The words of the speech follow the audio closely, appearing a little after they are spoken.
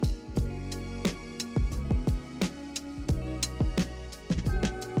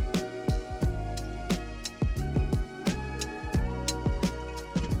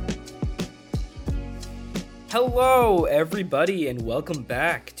Hello, everybody, and welcome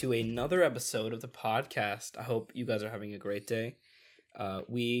back to another episode of the podcast. I hope you guys are having a great day.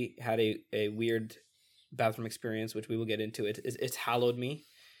 We had a weird bathroom experience, which we will get into. It's hallowed me,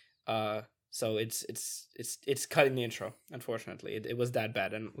 so it's cutting the intro. Unfortunately, it was that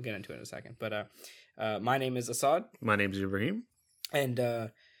bad, and we'll get into it in a second. But my name is Assad. My name is Ibrahim. And why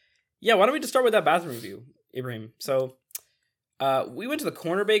don't we just start with that bathroom review, Ibrahim? So we went to the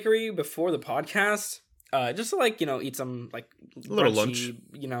Corner Bakery before the podcast. Just to eat some a little lunch,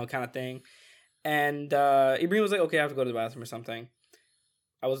 kind of thing. And Ibrahim was like, okay, I have to go to the bathroom or something.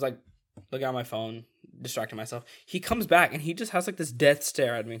 I was like, looking at my phone, distracting myself. He comes back and he just has like this death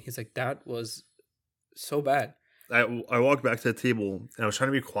stare at me. And he's like, that was so bad. I walked back to the table and I was trying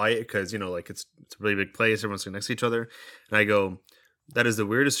to be quiet because, it's a really big place. Everyone's sitting next to each other. And I go, that is the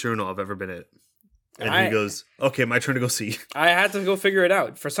weirdest urinal I've ever been at. And he goes, okay, my turn to go see. I had to go figure it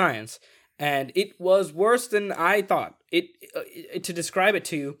out for science. And it was worse than I thought. To describe it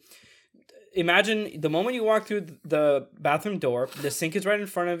to you, imagine the moment you walk through the bathroom door, the sink is right in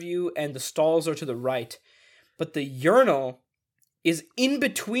front of you and the stalls are to the right. But the urinal is in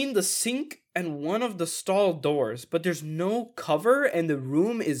between the sink and one of the stall doors. But there's no cover and the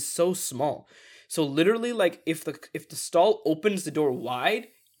room is so small. So literally, if the stall opens the door wide,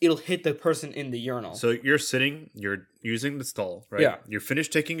 it'll hit the person in the urinal. So you're using the stall, right? Yeah. You're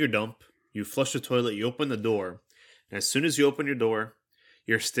finished taking your dump. You flush the toilet, you open the door, and as soon as you open your door,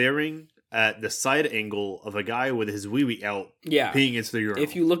 you're staring at the side angle of a guy with his wee-wee out, peeing into the urinal.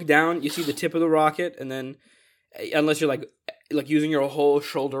 If you look down, you see the tip of the rocket, and then, unless you're like using your whole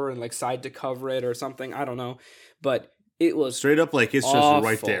shoulder and side to cover it or something, I don't know, but it was straight up it's awful. Just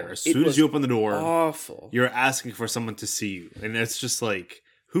right there. As soon as you open the door, awful. You're asking for someone to see you, and it's just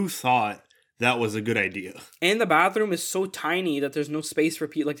who thought that was a good idea? And the bathroom is so tiny that there's no space for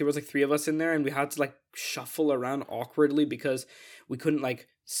people. There was three of us in there, and we had to shuffle around awkwardly because we couldn't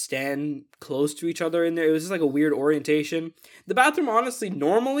stand close to each other in there. It was just a weird orientation. The bathroom, honestly,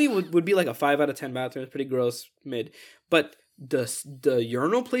 normally would be a 5 out of 10 bathroom. It's pretty gross, mid. But the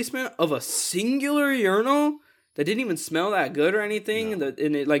urinal placement of a singular urinal that didn't even smell that good or anything, no.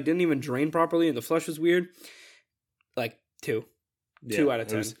 and it didn't even drain properly, and the flush was weird. 2. Yeah, 2 out of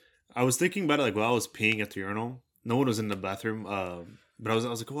 10. I was thinking about it while I was peeing at the urinal. No one was in the bathroom, but I was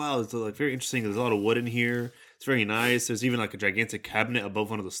like, wow, it's very interesting. There's a lot of wood in here. It's very nice. There's even a gigantic cabinet above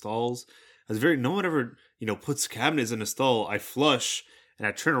one of the stalls. No one ever puts cabinets in a stall. I flush and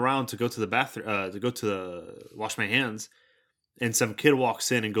I turn around to go to the bathroom wash my hands, and some kid walks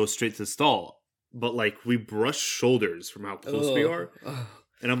in and goes straight to the stall. But we brush shoulders from how close we are,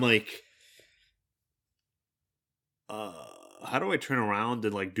 and I'm like, how do I turn around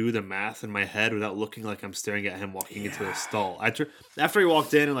and do the math in my head without looking like I'm staring at him walking into the stall? After he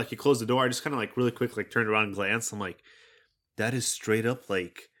walked in and he closed the door, I just kind of really quick turned around and glanced. I'm like, that is straight up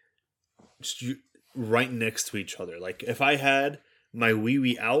just right next to each other. If I had my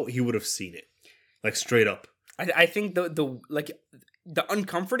wee out, he would have seen it. Straight up. I think the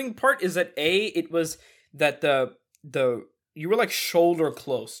uncomforting part is that it was that the you were shoulder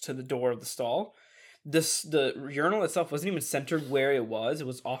close to the door of the stall. The urinal itself wasn't even centered where it was. It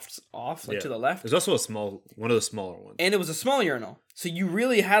was off to the left. There's also one of the smaller ones. And it was a small urinal. So you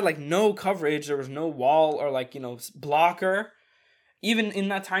really had no coverage. There was no wall or blocker, even in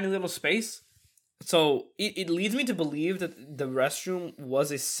that tiny little space. So it leads me to believe that the restroom was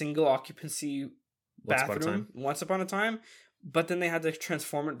a single occupancy bathroom once upon a time. But then they had to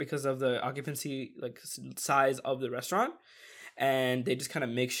transform it because of the occupancy size of the restaurant. And they just kind of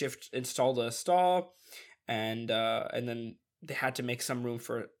makeshift installed a stall, and then they had to make some room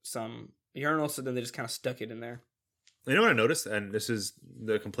for some urinals, so then they just kind of stuck it in there. You know what I noticed, and this is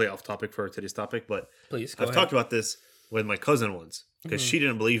the complete off topic for today's topic, but please I've talked about this with my cousin once because she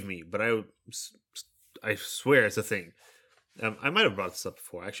didn't believe me, but I swear it's a thing. I might have brought this up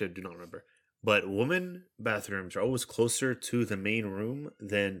before. Actually, I do not remember. But women bathrooms are always closer to the main room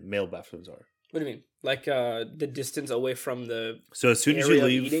than male bathrooms are. What do you mean? The distance away from the So as soon as you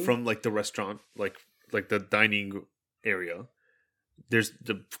leave from the restaurant, like the dining area, there's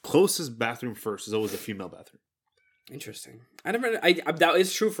the closest bathroom first is always a female bathroom. Interesting. That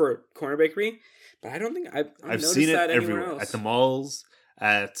is true for Corner Bakery, but I don't think I've seen it that everywhere else. At the malls,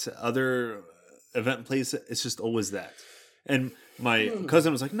 at other event places. It's just always that. And my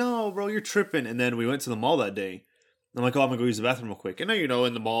cousin was like, "No, bro, you're tripping." And then we went to the mall that day. I'm like, "Oh, I'm gonna go use the bathroom real quick." And now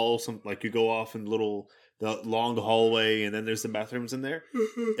in the mall, you go off in the long hallway, and then there's the bathrooms in there.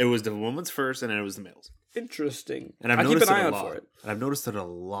 It was the women's first, and then it was the males. Interesting. And I'll keep an eye out for it. And I've noticed it a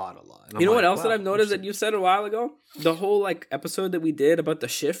lot. And you know what else that I've noticed that you said a while ago? The whole episode that we did about the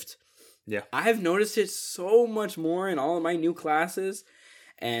shift. Yeah. I've noticed it so much more in all of my new classes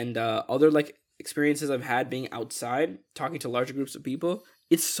and other like experiences I've had being outside, talking to larger groups of people.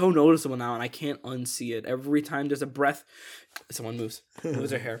 It's so noticeable now, and I can't unsee it. Every time there's a breath, someone moves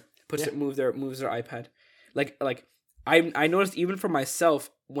their hair, moves their iPad. Like I noticed even for myself,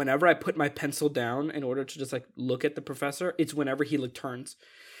 whenever I put my pencil down in order to just like look at the professor, it's whenever he like turns,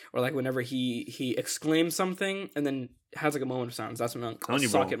 or like whenever he exclaims something and then has like a moment of silence. That's when I'll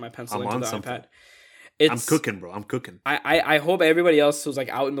socket my pencil into the iPad. I'm cooking, bro. I'm cooking. I hope everybody else who's like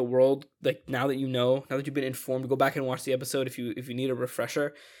out in the world, like now that you've been informed, go back and watch the episode if you need a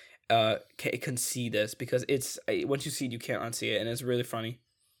refresher. Can see this, because it's once you see it, you can't unsee it, and it's really funny.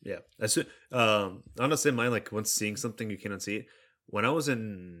 Yeah, that's it. Honestly, mine, like once seeing something you can't unsee it. When I was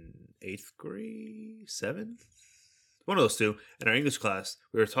in 8th grade, 7th, one of those two, in our English class,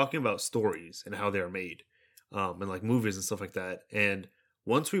 we were talking about stories and how they are made, and like movies and stuff like that, and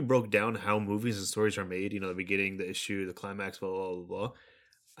once we broke down how movies and stories are made, the beginning, the issue, the climax, blah, blah, blah, blah,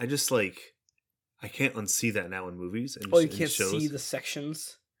 I just, like, I can't unsee that now in movies. And you can't see the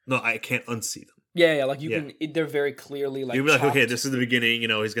sections? No, I can't unsee them. Yeah, like you can, they're very clearly, like, you'll be like, okay, this is the beginning,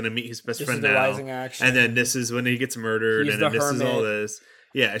 he's going to meet his best friend now. Rising action. And then this is when he gets murdered, and then this is all this.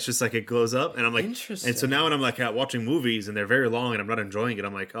 Yeah, it's just like it glows up, and I'm like, interesting. And so now when I'm like out watching movies and they're very long and I'm not enjoying it,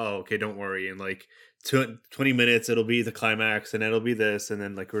 I'm like, oh, okay, don't worry. And like 20 minutes, it'll be the climax, and it'll be this, and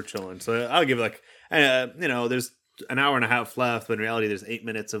then like we're chilling. So I'll give it like, there's an hour and a half left, but in reality, there's 8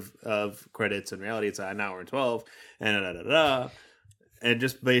 minutes of credits. In reality, it's an hour and 12, and and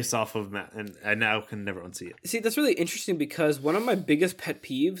just based off of Matt, and I now can never unsee it. See, that's really interesting, because one of my biggest pet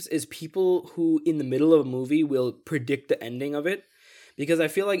peeves is people who, in the middle of a movie, will predict the ending of it. Because I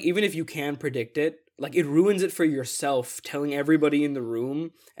feel like even if you can predict it, like it ruins it for yourself, telling everybody in the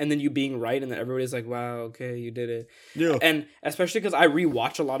room and then you being right, and then everybody's like, wow, okay, you did it. Yeah. And especially because I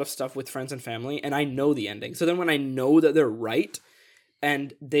rewatch a lot of stuff with friends and family, and I know the ending. So then when I know that they're right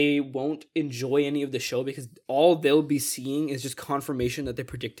and they won't enjoy any of the show because all they'll be seeing is just confirmation that they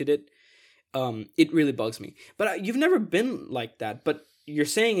predicted it, it really bugs me. But you've never been like that. But you're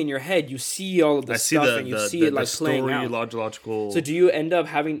saying in your head you see all of the stuff and you see it like playing out. Logical. So do you end up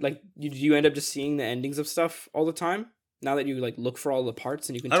having do you end up just seeing the endings of stuff all the time now that you like look for all the parts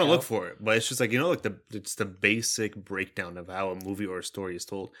and you can? I don't look for it, but it's just like like it's the basic breakdown of how a movie or a story is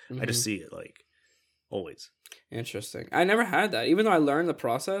told. I just see it like always. Interesting. I never had that, even though I learned the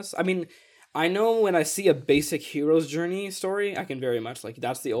process. I mean, I know when I see a basic hero's journey story, I can very much like,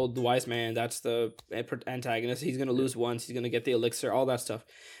 that's the wise man, that's the antagonist, he's going to lose once, he's going to get the elixir, all that stuff.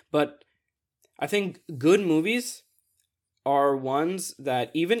 But I think good movies are ones that,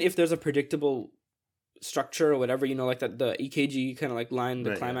 even if there's a predictable structure or whatever, like that the EKG kind of like line,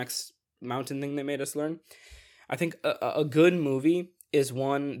 the climax mountain thing they made us learn. I think a good movie is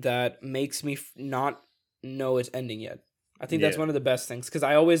one that makes me not know it's ending yet. I think that's one of the best things, because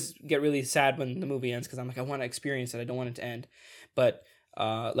I always get really sad when the movie ends, because I'm like, I want to experience it. I don't want it to end. But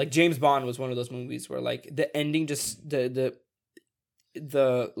like James Bond was one of those movies where like the ending, just the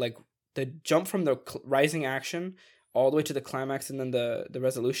jump from the rising action all the way to the climax and then the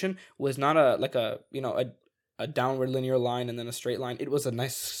resolution was not a downward linear line and then a straight line. It was a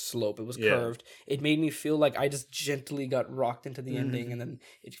nice slope. It was curved. It made me feel like I just gently got rocked into the ending, and then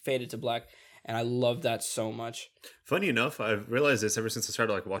it faded to black. And I love that so much. Funny enough, I've realized this ever since I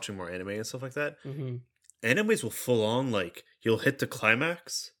started like watching more anime and stuff like that. Mm-hmm. Animes will full on, like, you'll hit the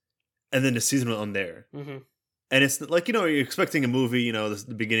climax and then the season will end there. Mm-hmm. And it's like, you're expecting a movie,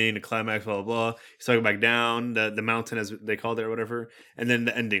 the beginning, the climax, blah, blah, blah. You start back down, the mountain, as they called it or whatever. And then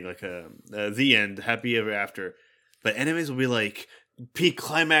the ending, like the end, happy ever after. But animes will be like, peak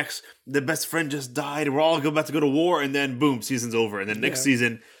climax, the best friend just died, we're all about to go to war, and then boom, season's over. And then next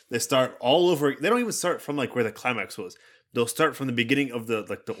season, they start all over. They don't even start from like where the climax was. They'll start from the beginning of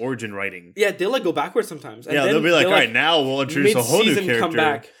the origin writing. Yeah, they'll like go backwards sometimes. And they'll be like, all right, now we'll introduce a whole new character. Come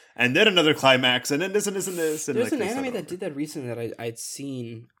back. And then another climax, and then this and this and this. And there's an anime that did that recently that I'd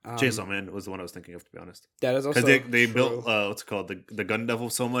seen. Chainsaw Man was the one I was thinking of, to be honest. That is also because they built what's it called, the Gun Devil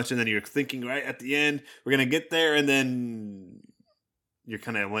so much, and then you're thinking right at the end we're gonna get there, and then you're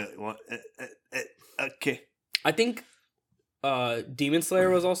kind of okay. I think Demon Slayer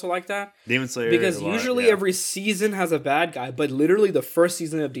was also like that. Demon Slayer, because usually every season has a bad guy, but literally the first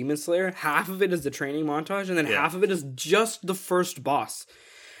season of Demon Slayer, half of it is the training montage, and then half of it is just the first boss.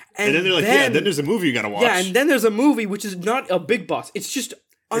 And then they're like, then there's a movie you gotta watch. Yeah, and then there's a movie which is not a big boss. It's just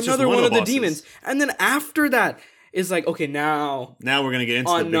another one of the demons. And then after that is like, okay, now we're gonna get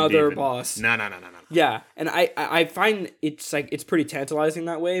into another boss. No. Yeah, and I find it's like, it's pretty tantalizing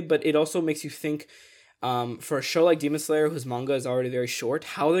that way, but it also makes you think, for a show like Demon Slayer, whose manga is already very short,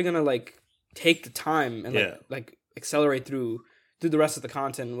 how they're gonna like take the time and Yeah. like accelerate through the rest of the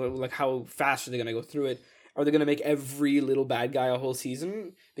content. Like how fast are they gonna go through it? Are they gonna make every little bad guy a whole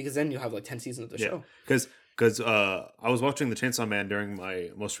season? Because then you'll have like 10 seasons of the show. Because I was watching the Chainsaw Man during my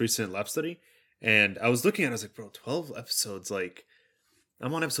most recent lab study, and I was looking at it, I was like, bro, 12 episodes, like,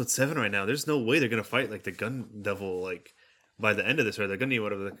 I'm on episode 7 right now. There's no way they're gonna fight like the Gun Devil like by the end of this, or the Gunny,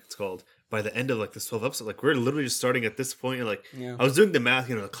 whatever it's called, by the end of like this 12 episode. Like, we're literally just starting at this point, and like I was doing the math,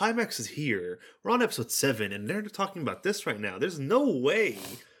 the climax is here. We're on episode 7, and they're talking about this right now. There's no way.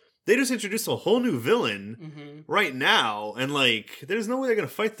 They just introduced a whole new villain right now, and like, there's no way they're gonna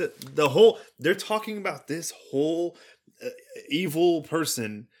fight the whole. They're talking about this whole evil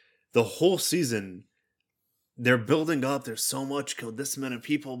person, the whole season. They're building up. There's so much. Killed this many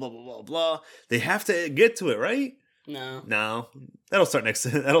people. Blah blah blah blah. They have to get to it, right? No. That'll start next.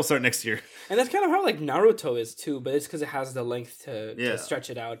 That'll start next year. And that's kind of how like Naruto is too, but it's because it has the length to stretch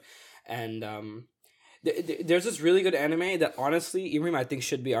it out, and there's this really good anime that honestly, Ibrahim, I think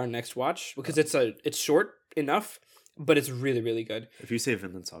should be our next watch because it's short enough, but it's really, really good. If you say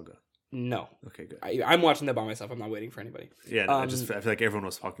Vinland Saga. No. Okay, good. I'm watching that by myself. I'm not waiting for anybody. Yeah, no, I feel like everyone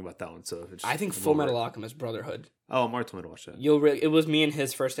was talking about that one. So I think Full Metal Alchemist Brotherhood. Oh, Mark told me to watch that. It was me and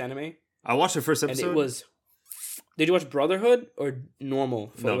his first anime. I watched the first episode. And it was... Did you watch Brotherhood or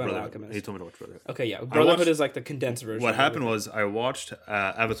normal Full Metal Brotherhood. Alchemist? He told me to watch Brotherhood. Okay, yeah. Brotherhood is like the condensed version. What happened was I watched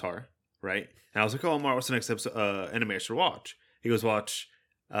Avatar, right? And I was like, oh, Mark, what's the next episode anime I should watch? He goes, watch...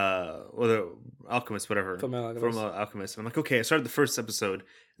 the Alchemist, whatever. From Alchemist. I'm like, okay, I started the first episode,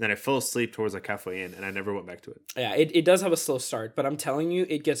 and then I fell asleep towards like halfway in, and I never went back to it. Yeah, it does have a slow start, but I'm telling you,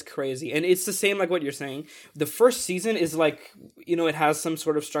 it gets crazy. And it's the same like what you're saying. The first season is like, it has some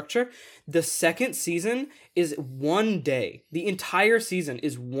sort of structure. The second season is one day. The entire season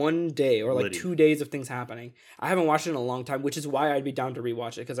is one day or like 2 days of things happening. I haven't watched it in a long time, which is why I'd be down to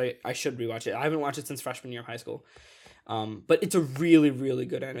rewatch it, because I should rewatch it. I haven't watched it since freshman year of high school. But it's a really, really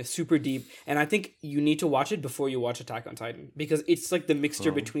good anime, super deep, and I think you need to watch it before you watch Attack on Titan, because it's like the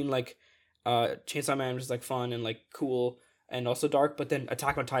mixture between like Chainsaw Man, which is like fun and like cool and also dark, but then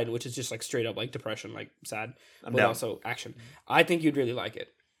Attack on Titan, which is just like straight up like depression, like sad, but also action. I think you'd really like it.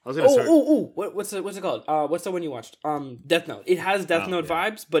 What's it called? What's the one you watched? Death Note. It has Death Note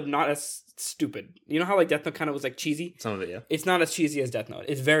vibes, but not as stupid. You know how like Death Note kind of was like cheesy? Some of it, yeah. It's not as cheesy as Death Note.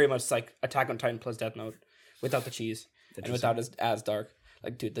 It's very much like Attack on Titan plus Death Note. Without the cheese and without as dark,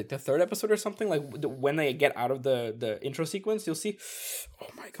 like dude, like the third episode or something, like when they get out of the intro sequence, you'll see. Oh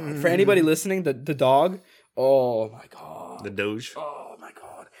my god! For anybody listening, the dog. Oh my god. The Doge. Oh my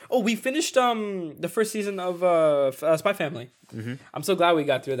god. Oh, we finished the first season of Spy Family. Mm-hmm. I'm so glad we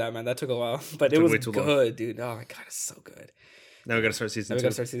got through that, man. That took a while, but it was good, dude. Oh my god, it's so good. Now we gotta start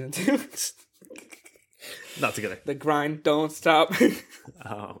season 2. Not together. The grind don't stop. Yeah,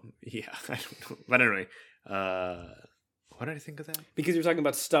 I don't know, but anyway. Why did I think of that? Because you're talking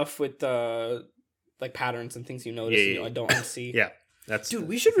about stuff with like patterns and things you notice and I don't see. Yeah,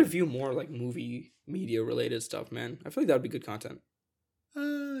 we should review more like movie media related stuff, man. I feel like that would be good content.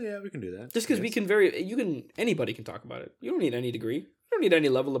 Yeah, we can do that. Just because anybody can talk about it. You don't need any degree. You don't need any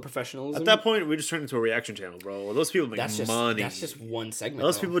level of professionalism. At that point, we just turn into a reaction channel, bro. Those people make money. That's just one segment.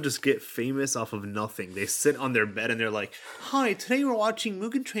 Those people just get famous off of nothing. They sit on their bed and they're like, "Hi, today we're watching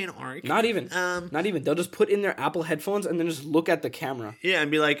Mugen Train arc." Not even. They'll just put in their Apple headphones and then just look at the camera. Yeah, and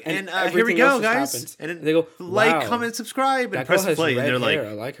be like, "And here we go, guys." Happens. And then they go, like, comment, subscribe, and press play. And they're like,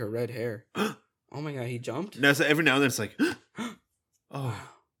 "I like her red hair." Oh my god, he jumped. No, so every now and then it's like, "Oh,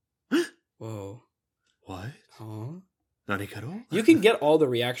 whoa, what? Huh?" Nanikaro? You can get all the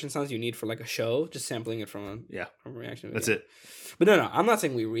reaction sounds you need for like a show, just sampling it from a reaction video. That's it. But no, I'm not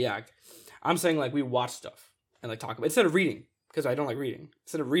saying we react. I'm saying like we watch stuff and like talk about it. Instead of reading, because I don't like reading.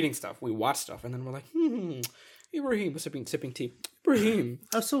 Instead of reading stuff, we watch stuff and then we're like, Ibrahim, sipping tea. Ibrahim.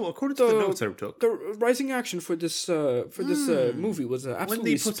 So according to the notes I took, the rising action for this movie was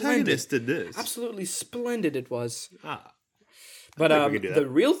absolutely when the protagonist splendid. did this. Absolutely splendid it was. But the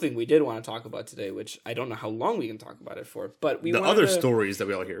real thing we did want to talk about today, which I don't know how long we can talk about it for, but we the other stories that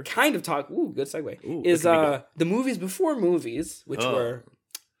we all hear. Kind of talk. Good segue. Is the movies before movies, which were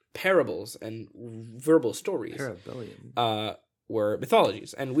parables and verbal stories. Parabellum. Were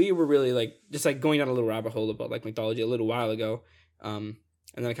mythologies, and we were really like just like going down a little rabbit hole about like mythology a little while ago, and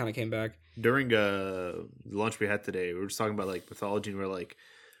then I kind of came back during the lunch we had today. We were just talking about like mythology, and we're like,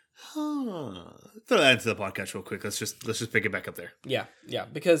 throw that into the podcast real quick. Let's just pick it back up there. Yeah,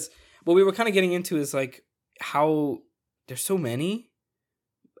 because what we were kind of getting into is like how there's so many,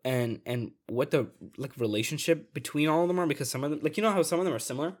 and what the like relationship between all of them are, because some of them, like, you know how some of them are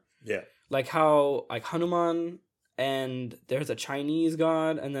similar. Yeah, like how like Hanuman, and there's a Chinese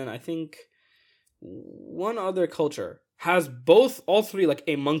god, and then I think one other culture has all three, like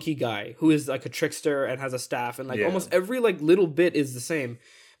a monkey guy who is like a trickster and has a staff, and like almost every like little bit is the same,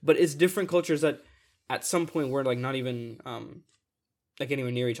 but it's different cultures that at some point were like not even like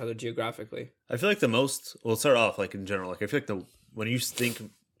anywhere near each other geographically. I feel like the most. We'll start off like in general. Like I feel like when you think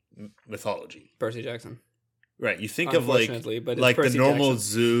mythology, Percy Jackson. Right, you think of like but the Percy normal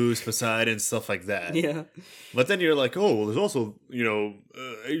Jackson. Zeus, Poseidon, stuff like that. Yeah, but then you're like, oh, well, there's also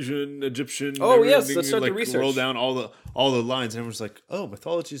Asian, Egyptian. Oh yes, let's start like, the research. Roll down all the lines, and everyone's like, oh,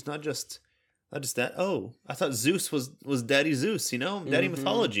 mythology is not just that. Oh, I thought Zeus was Daddy Zeus, Daddy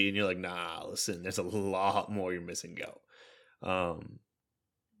mythology, and you're like, nah, listen, there's a lot more you're missing out.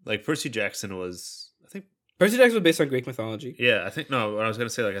 Like Percy Jackson was, I think Percy Jackson was based on Greek mythology. Yeah, I think what I was gonna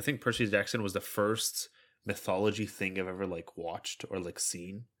say, like I think Percy Jackson was the first mythology thing I've ever like watched or like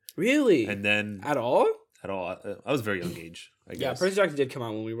seen. Really? And then at all? I was a very young age, I guess. Yeah, Percy Jackson did come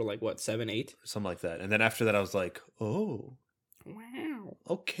out when we were like what, 7, 8? Something like that. And then after that I was like, oh. Wow.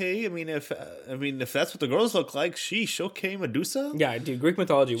 Okay, I mean if that's what the girls look like, sheesh, okay, Medusa? Yeah, dude, Greek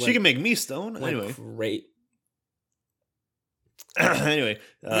mythology she can make me stone. Anyway. Great. Anyway.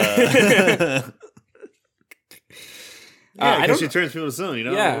 I because she turns people to stone,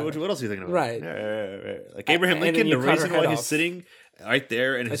 Yeah. What else are you thinking about? Right. Right. Like Abraham Lincoln, you the cut her reason head why he's off. sitting right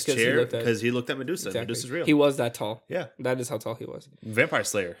there in his 'cause he chair looked at- because he looked at Medusa. Exactly. Medusa's real. He was that tall. Yeah. That is how tall he was. Vampire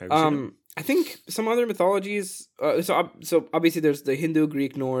Slayer. Have you seen it? I think some other mythologies. So obviously there's the Hindu,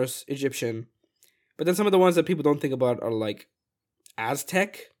 Greek, Norse, Egyptian, but then some of the ones that people don't think about are like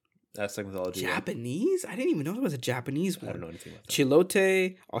Aztec, Aztec mythology. yeah. Japanese. I didn't even know there was a Japanese I one. don't know anything about that.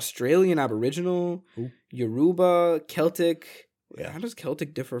 Chilote, Australian Aboriginal, Ooh. Yoruba, Celtic. Yeah. How does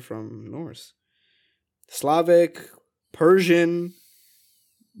Celtic differ from Norse? Slavic, Persian,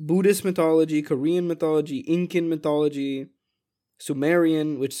 Buddhist mythology, Korean mythology, Incan mythology,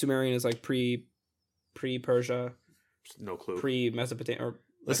 Sumerian, which Sumerian is like pre-Persia, No clue. pre-Mesopotamia, or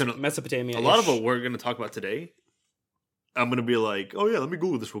Listen, Mesopotamia. a lot of what we're going to talk about today, I'm going to be like, oh yeah, let me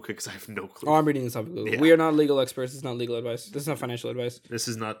Google this real quick because I have no clue. Oh, I'm reading this off of Google. Yeah. We are not legal experts. It's not legal advice. This is not financial advice. This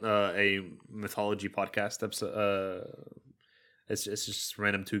is not a mythology podcast episode. It's just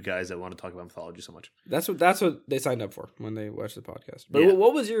random two guys that want to talk about mythology so much. That's what they signed up for when they watched the podcast. But Yeah.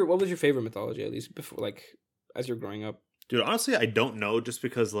 what was your favorite mythology, at least before, like as you're growing up? Dude, honestly, I don't know, just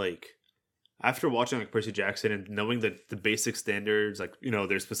because like after watching like Percy Jackson and knowing that the basic standards, like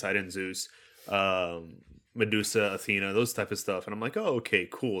there's Poseidon, Zeus, Medusa, Athena, those type of stuff, and I'm like, oh, okay,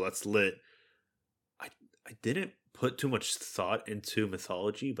 cool, that's lit. I didn't put too much thought into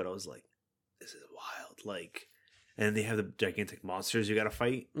mythology, but I was like, this is wild, like, and they have the gigantic monsters you got to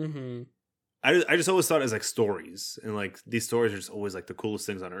fight. Mm-hmm. I just always thought as like stories, and like these stories are just always like the coolest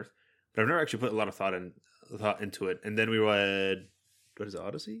things on earth. But I've never actually put a lot of thought into it. And then we read, what is it,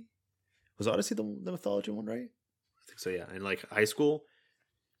 Odyssey? Was Odyssey the mythology one, right? I think so, yeah. And like high school,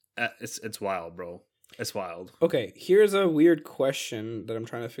 it's wild, bro. It's wild. Okay, here's a weird question that I'm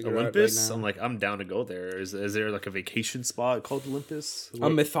trying to figure Olympus. out right now. I'm down to go there. Is there like a vacation spot called Olympus? A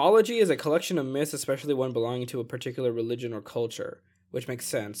mythology is a collection of myths, especially one belonging to a particular religion or culture, which makes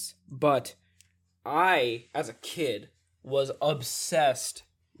sense. But I, as a kid, was obsessed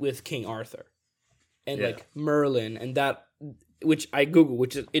with King Arthur and like Merlin and that, which I Googled,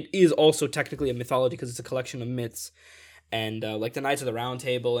 which it is also technically a mythology because it's a collection of myths. And like the Knights of the Round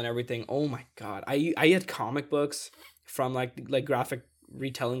Table and everything. Oh my god! I had comic books from like graphic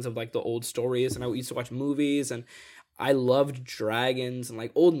retellings of like the old stories, and I used to watch movies, and I loved dragons and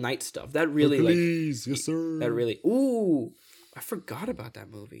like old knight stuff. That really Hercules, yes sir. That really. Ooh, I forgot about that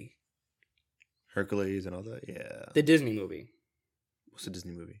movie. Hercules and all that. Yeah. The Disney movie. What's the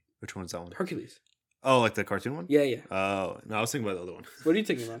Disney movie? Which one's that one? Hercules. Oh, like the cartoon one? Yeah. Oh, no, I was thinking about the other one. What are you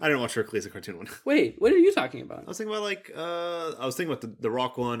thinking about? I didn't watch Hercules, the cartoon one. Wait, what are you talking about? I was thinking about I was thinking about the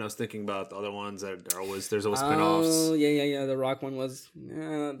Rock one. I was thinking about the other ones that there's always spin-offs. Oh, yeah. The Rock one was,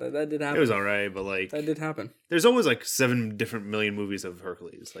 that did happen. It was alright, but like That did happen. there's always like 7 different million movies of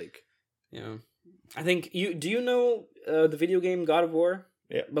Hercules. Like, Yeah. I think do you know the video game God of War?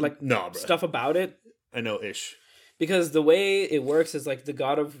 yeah, But like no, bro. stuff about it? I know ish. Because the way it works is like the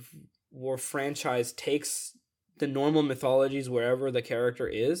God of War franchise takes the normal mythologies wherever the character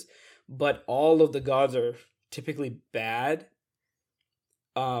is, but all of the gods are typically bad.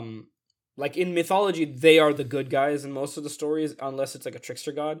 Like in mythology, they are the good guys in most of the stories, unless it's like a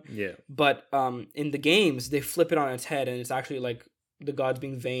trickster god. Yeah. But in the games, they flip it on its head, and it's actually like the gods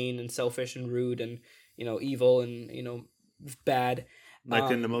being vain and selfish and rude and evil and bad. Like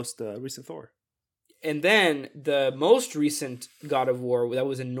in the most recent Thor. And then the most recent God of War that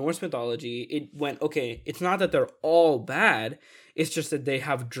was in Norse mythology, it went, okay, it's not that they're all bad, it's just that they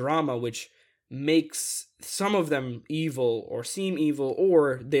have drama, which makes some of them evil or seem evil,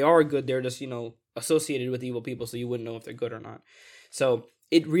 or they are good. They're just, associated with evil people, so you wouldn't know if they're good or not. So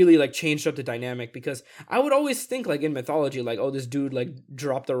it really like changed up the dynamic, because I would always think like in mythology, like, oh, this dude like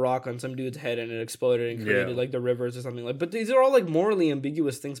dropped a rock on some dude's head and it exploded and created like the rivers or something like. But these are all like morally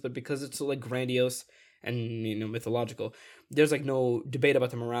ambiguous things. But because it's so like grandiose and mythological, there's like no debate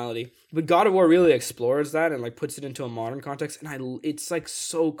about the morality. But God of War really explores that and like puts it into a modern context, and it's like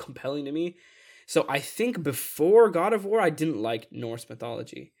so compelling to me. So I think before God of War, I didn't like Norse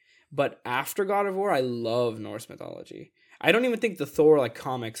mythology. But after God of War, I love Norse mythology. I don't even think the Thor like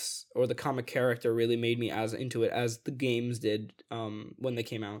comics or the comic character really made me as into it as the games did when they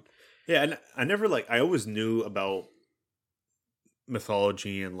came out. Yeah, and I never I always knew about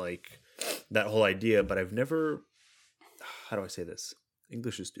mythology and like that whole idea, but I've never, how do I say this?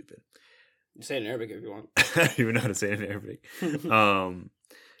 English is stupid. You say it in Arabic if you want. I don't even know how to say it in Arabic.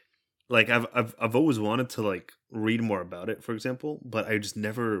 Like I've always wanted to like read more about it, for example, but I just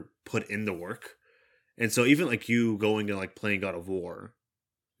never put in the work. And so even like you going and like playing God of War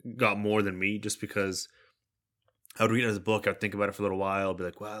got more than me, just because I would read it as a book, I'd think about it for a little while, I'd be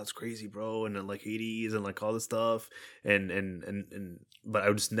like, wow, that's crazy, bro, and then like Hades and like all this stuff, and but I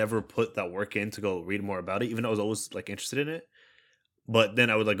would just never put that work in to go read more about it, even though I was always like interested in it. But then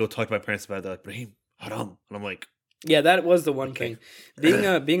I would like go talk to my parents about it. They're like, Brahim, haram, and I'm like, yeah, that was the one thing.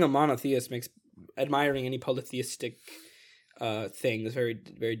 Being a monotheist makes admiring any polytheistic thing is very,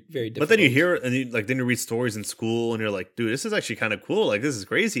 very, very difficult. But then you hear and then you read stories in school and you're like, dude, this is actually kind of cool. Like, this is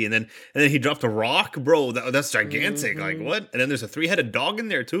crazy. And then he dropped a rock, bro. That's gigantic. Like, what? And then there's a 3-headed dog in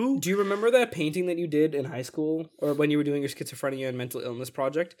there too. Do you remember that painting that you did in high school or when you were doing your schizophrenia and mental illness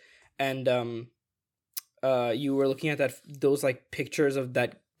project? And you were looking at those like pictures of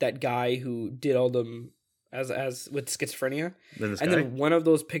that guy who did all them as with schizophrenia. And then one of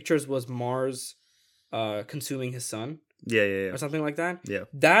those pictures was Mars consuming his son. Yeah. Or something like that. Yeah.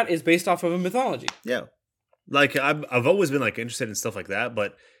 That is based off of a mythology. Yeah. Like I've always been like interested in stuff like that,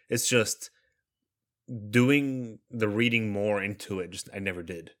 but it's just doing the reading more into it. Just I never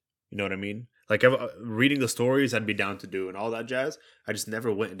did. You know what I mean? Like reading the stories, I'd be down to do and all that jazz. I just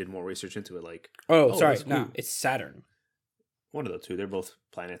never went and did more research into it. Like, sorry, no, it's Saturn. One of the two. They're both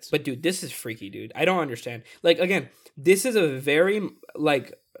planets. But dude, this is freaky, dude. I don't understand. Like again, this is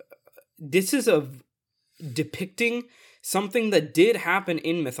depicting something that did happen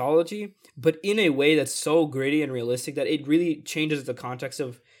in mythology, but in a way that's so gritty and realistic that it really changes the context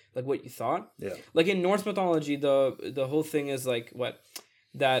of like what you thought. Yeah. Like in Norse mythology, the whole thing is like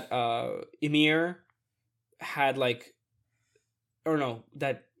that Ymir had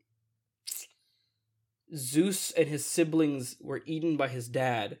that Zeus and his siblings were eaten by his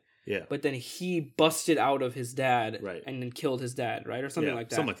dad. Yeah. But then he busted out of his dad, right, and then killed his dad, right? Or something like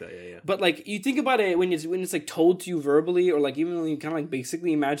that. Something like that, yeah. But like you think about it when it's like told to you verbally, or like even when you kind of like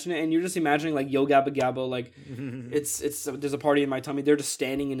basically imagine it, and you're just imagining like Yo Gabba Gabba, like it's there's a party in my tummy. They're just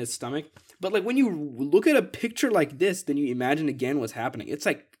standing in his stomach. But like when you look at a picture like this, then you imagine again what's happening. It's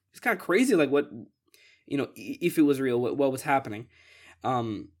kind of crazy, like what, if it was real, what was happening.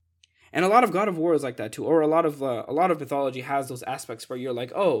 And a lot of God of War is like that too, or a lot of mythology has those aspects where you're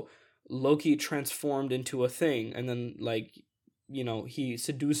like, oh, Loki transformed into a thing, and then like, he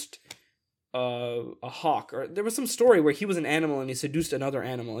seduced a hawk, or there was some story where he was an animal and he seduced another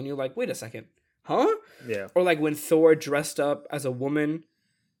animal, and you're like, wait a second, huh? Yeah. Or like when Thor dressed up as a woman,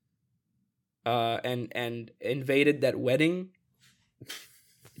 and invaded that wedding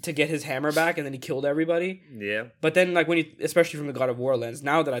to get his hammer back, and then he killed everybody. Yeah. But then, like, especially from the God of War lens,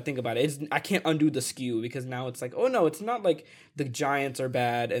 now that I think about it, I can't undo the skew, because now it's like, oh no, it's not like the giants are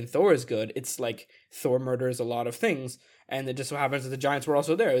bad and Thor is good. It's like Thor murders a lot of things, and it just so happens that the giants were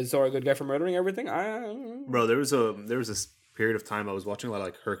also there. Is Thor a good guy for murdering everything? Bro, there was this period of time I was watching a lot of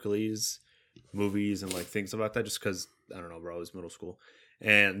like Hercules movies and like things about that, just because I don't know, bro, it was middle school.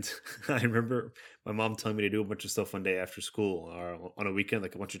 And I remember my mom telling me to do a bunch of stuff one day after school or on a weekend,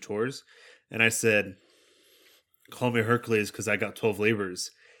 like a bunch of chores. And I said, call me Hercules because I got 12 labors.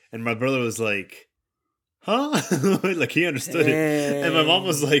 And my brother was like, huh? Like he understood it. And my mom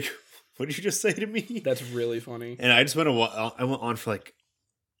was like, what did you just say to me? That's really funny. And I just went on for like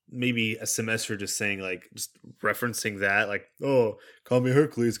maybe a semester just saying like, just referencing that, like, oh, call me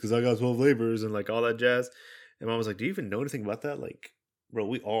Hercules because I got 12 labors and like all that jazz. And mom was like, do you even know anything about that? Like, bro,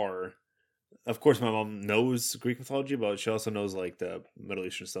 we are. Of course, my mom knows Greek mythology, but she also knows like the Middle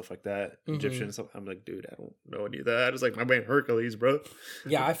Eastern stuff like that, Egyptian stuff. I'm like, dude, I don't know any of that. I was like, my man Hercules, bro.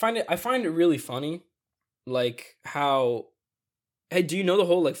 Yeah, I find it really funny, like how. Hey, do you know the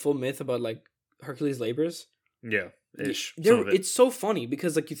whole like full myth about like Hercules' labors? Yeah. ish. It's so funny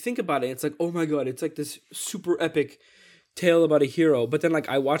because like you think about it, it's like, oh my god, it's like this super epic tale about a hero. But then like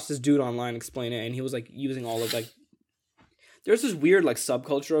I watched this dude online explain it, and he was like using all of like there's this weird like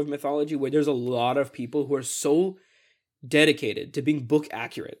subculture of mythology where there's a lot of people who are so dedicated to being book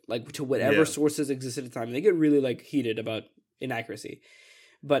accurate, like to whatever sources exist at the time. They get really like heated about inaccuracy,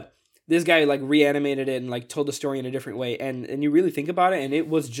 but this guy like reanimated it and like told the story in a different way, and you really think about it, and it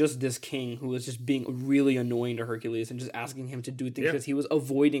was just this king who was just being really annoying to Hercules and just asking him to do things because he was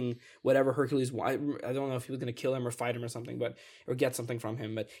avoiding whatever Hercules wanted. I don't know if he was going to kill him or fight him or something, or get something from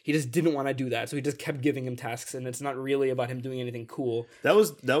him, but he just didn't want to do that, so he just kept giving him tasks, and it's not really about him doing anything cool. That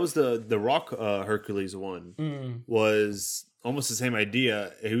was the Rock Hercules one was almost the same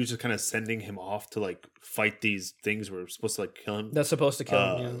idea. He was just kind of sending him off to like fight these things were supposed to like kill him. That's supposed to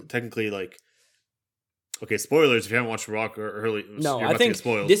kill him. Yeah. Technically, like, okay, spoilers if you haven't watched Rock early. No, I think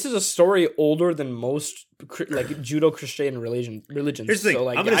this is a story older than most like Judo-Christian religions. Here's the thing. So,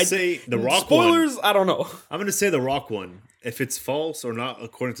 like, I'm gonna say the Rock spoilers. One, I don't know. I'm gonna say the Rock one. If it's false or not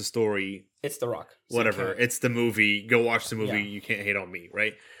according to story, it's the Rock. So whatever. It's the movie. Go watch the movie. Yeah. You can't hate on me,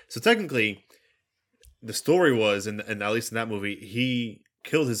 right? So technically, the story was, and at least in that movie, he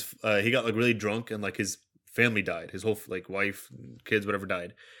killed his. He got like really drunk and like his family died. His whole like wife, kids, whatever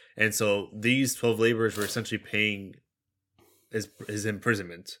died, and so these 12 laborers were essentially paying his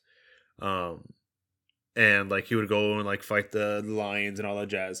imprisonment, and like he would go and like fight the lions and all that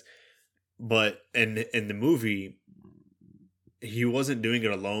jazz. But in the movie, he wasn't doing it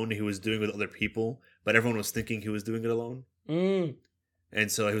alone. He was doing it with other people, but everyone was thinking he was doing it alone. And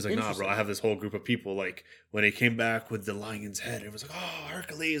so he was like, nah, bro, I have this whole group of people. Like, when he came back with the lion's head, it was like, oh,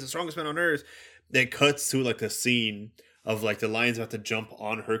 Hercules, the strongest man on earth. Then it cuts to, like, a scene of, like, the lion's about to jump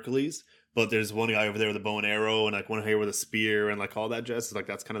on Hercules, but there's one guy over there with a bow and arrow, and, like, one here with a spear, and, like, all that jazz. So, like,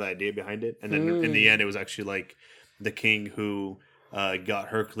 that's kind of the idea behind it. And then in the end, it was actually, like, the king who got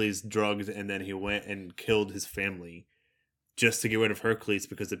Hercules drugged, and then he went and killed his family just to get rid of Hercules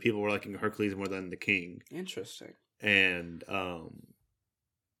because the people were liking Hercules more than the king. Interesting. And,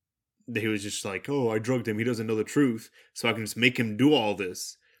 he was just like, oh, I drugged him. He doesn't know the truth. So I can just make him do all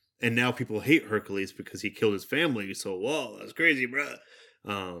this. And now people hate Hercules because he killed his family. So, whoa, that's crazy, bruh.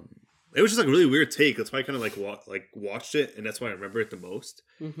 It was just like a really weird take. That's why I kind of like watched it. And that's why I remember it the most.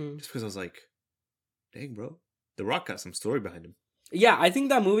 Mm-hmm. Just because I was like, dang, bro. The Rock got some story behind him. Yeah, I think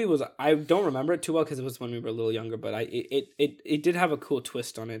that movie was... I don't remember it too well because it was when we were a little younger. But it did have a cool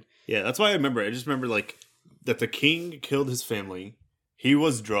twist on it. Yeah, that's why I remember it. I just remember like that the king killed his family. He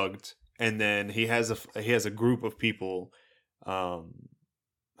was drugged. And then he has a group of people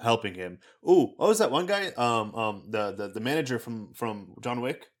helping him. Ooh, what was that one guy? The manager from John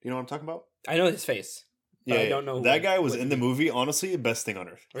Wick. You know what I'm talking about? I know his face. Yeah, I don't know. That guy was in the movie, honestly, the best thing on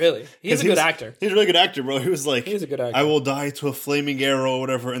earth. Really? He's a good actor. He's a really good actor, bro. He was like, he's a good actor. I will die to a flaming arrow or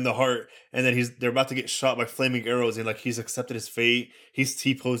whatever in the heart. And then they're about to get shot by flaming arrows, and like he's accepted his fate. He's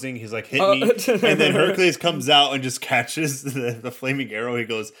T-posing. He's like, hit me. And then Hercules comes out and just catches the flaming arrow. He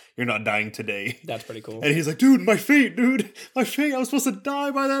goes, you're not dying today. That's pretty cool. And he's like, dude, my fate, dude. My fate. I was supposed to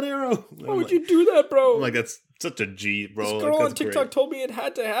die by that arrow. Why would you do that, bro? I'm like, that's such a G, bro. This girl on TikTok told me it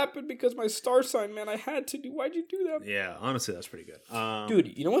had to happen because my star sign, man. I had to do. Why'd you do that? Yeah, honestly, that's pretty good.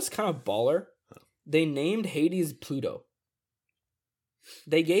 Dude, you know what's kind of baller? They named Hades Pluto.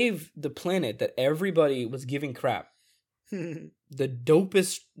 They gave the planet that everybody was giving crap the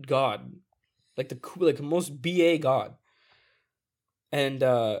dopest god, like the most BA god. And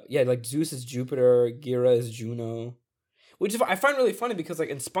yeah, like Zeus is Jupiter, Gira is Juno. Which I find really funny because like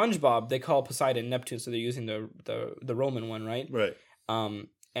in SpongeBob they call Poseidon Neptune, so they're using the Roman one, right? Right.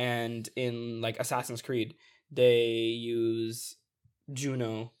 And in like Assassin's Creed they use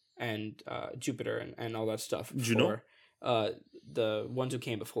Juno and Jupiter and all that stuff. Juno? For the ones who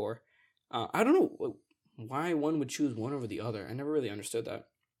came before. I don't know why one would choose one over the other. I never really understood that.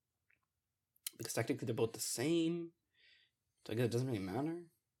 Because technically they're both the same. So I guess it doesn't really matter.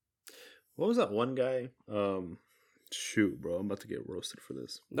 What was that one guy? Shoot, bro, I'm about to get roasted for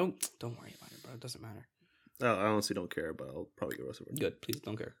this. Don't worry about it, bro. It doesn't matter. I honestly don't care, but I'll probably get roasted for it. Good, please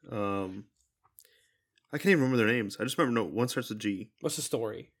don't care. I can't even remember their names. I just remember one starts with G. What's the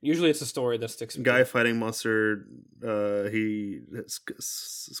story? Usually it's a story that sticks with guy you. Fighting monster. He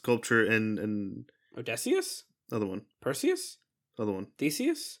sculpture and Odysseus? Other one. Perseus? Other one.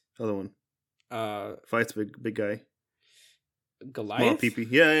 Theseus? Other one. Fights big guy. Goliath?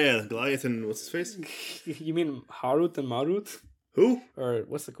 Yeah. Goliath and what's his face? You mean Harut and Marut? Who? Or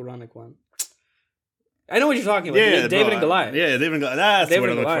what's the Quranic one? I know what you're talking about. Yeah, David and Goliath. Yeah, David and Goliath. That's David what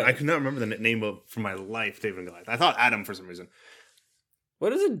and I Goliath. I could not remember the name for my life. David and Goliath. I thought Adam for some reason.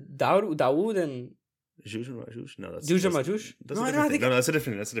 What is it? Dawood and... Zhuj and Majuj? No, that's Juj and Majuj? That's No, a I different don't thing. think. No, that's a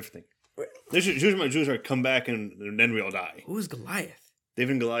different thing. Zhuj and Majuj are come back and then we all die. Who is Goliath?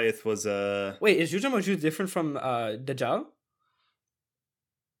 David and Goliath was Wait, is Juj and Majuj different from Dajjal?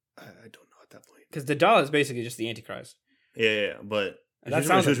 I don't know at that point. Because Dajjal is basically just the Antichrist. Yeah, but And that Zhuj and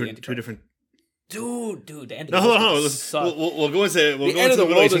sounds like Majuj the were Antichrist. two different. Dude, the end of No, the hold on. world Let's, suck. we'll go into The end of the Middle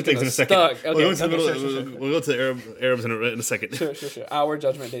world Eastern is things in gonna a second. suck. Okay, We'll go into the okay, Middle. sure. We'll go to Arabs in a second. Sure. Our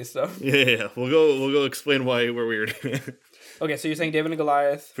Judgment Day stuff. Yeah. We'll go explain why we're weird. Okay, so you're saying David and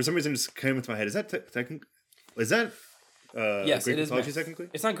Goliath. For some reason, it just came into my head. Is that technically? Is that Yes, Greek it is mythology myth. technically?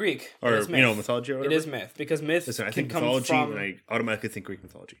 It's not Greek. Or it's myth. mythology or It whatever? is myth because myth Listen, I can think come mythology, from and I automatically think Greek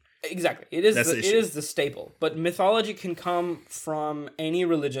mythology. exactly. It is That's the it issue. is the staple, but mythology can come from any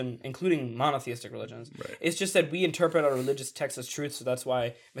religion, including monotheistic religions. Right. It's just that we interpret our religious texts as truth, so that's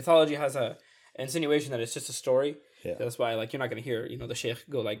why mythology has a insinuation that it's just a story. Yeah. That's why, like, you're not gonna hear, the sheikh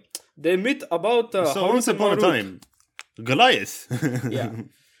go like, the myth about So Harut once and upon a Marut." time, Goliath.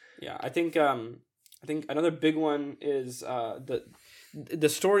 Yeah, I think another big one is the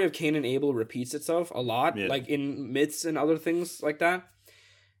story of Cain and Abel repeats itself a lot, Yeah. like in myths and other things like that.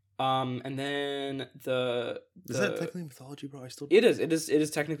 And then Is that technically mythology, bro? I still it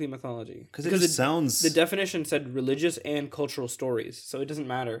is technically mythology because it just sounds. the definition said religious and cultural stories, so it doesn't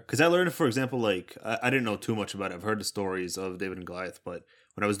matter. Because I learned, for example, like I didn't know too much about it. I've heard the stories of David and Goliath, but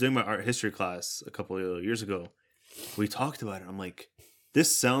when I was doing my art history class a couple of years ago, we talked about it. I'm like,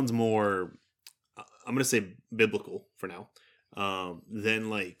 this sounds more. I'm gonna say biblical for now, than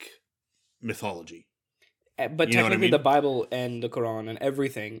like mythology. But You know what I technically, mean? the Bible and the Quran and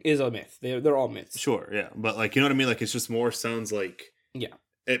everything is a myth. They're all myths. Sure, yeah, but like you know what I mean. Like it's just more sounds like Yeah.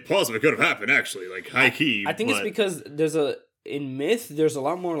 it possibly could have happened actually, like high key. I think it's but- because in myth, there's a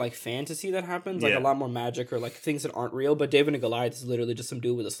lot more like fantasy that happens, like Yeah. a lot more magic or like things that aren't real. But David and Goliath is literally just some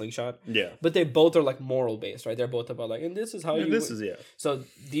dude with a slingshot. yeah, But they both are like moral based, right? They're both about like, and this is how yeah, you. this is yeah. So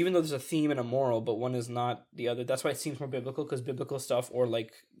even though there's a theme and a moral, but one is not the other. That's why it seems more biblical because biblical stuff or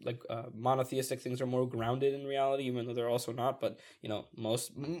like monotheistic things are more grounded in reality, even though they're also not. But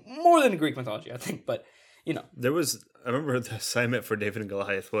more than Greek mythology, I think. But There was I remember the assignment for David and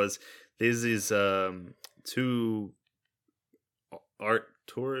Goliath was there's these two art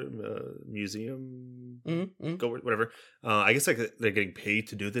tour museum go whatever. I guess like they're getting paid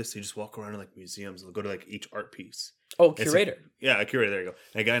to do this. They just walk around in like museums and they'll go to like each art piece. Oh, It's curator. Yeah, a curator. There you go.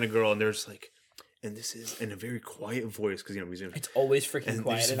 And a guy and a girl, and they're just like, and this is in a very quiet voice because museums. It's always freaking And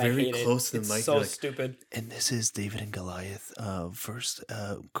quiet, they're and I very hate close it. to the It's mic, so they're like- stupid. And this is David and Goliath, first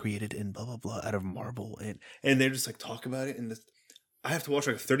created in blah blah blah out of marble, and they're just like talk about it, and I have to watch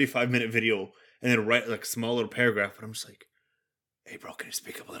like a 35-minute video and then write like a small little paragraph, but I'm just like, hey bro, can you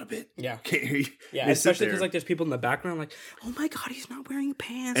speak up a little bit? Yeah. Can't hear you. Yeah, They sit especially there, because like there's people in the background like, oh my god, he's not wearing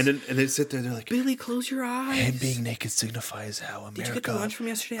pants. and they sit there, they're like, Billy, close your eyes. him being naked signifies how America. Did you get the lunch from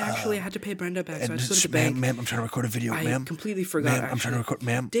yesterday? Actually, I had to pay Brenda back, so I And just went to the ma'am, bank. ma'am, I'm trying to record a video, I ma'am. completely forgot. Ma'am, I'm trying to record,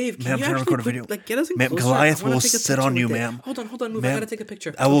 ma'am. Dave, can ma'am, you I'm trying to actually record a video. like get us in Ma'am, closer? Goliath I wanna will take a sit picture on you, with it. ma'am. Hold on, move. I Ma'am, gotta take a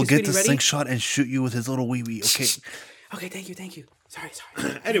picture. I will Okay, get sweetie, the ready? slingshot and shoot you with his little wee wee. Okay. Okay, thank you. Sorry.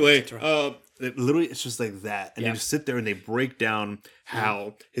 Anyway, literally, it's just like that, and Yeah. they just sit there and they break down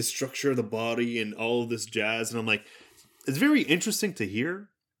how his structure of the body and all of this jazz, and I'm like, it's very interesting to hear,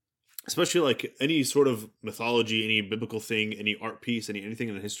 especially like any sort of mythology, any biblical thing, any art piece, anything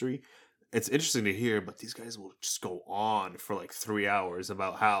in the history. It's interesting to hear, but these guys will just go on for like 3 hours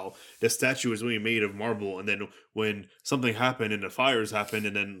about how the statue was really made of marble, and then when something happened and the fires happened,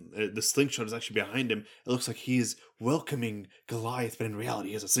 and then the slingshot is actually behind him, it looks like he's welcoming Goliath, but in reality,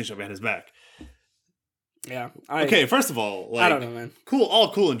 he has a slingshot behind his back. Yeah. Okay, first of all, like, I don't know, man. cool,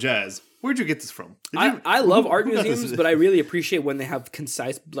 all cool and jazz. Where'd you get this from? I love art who got this? museums, but I really appreciate when they have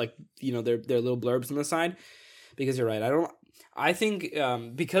concise, like, their little blurbs on the side. Because you're right. I think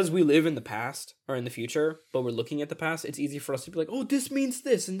because we live in the past or in the future, but we're looking at the past, it's easy for us to be like, oh, this means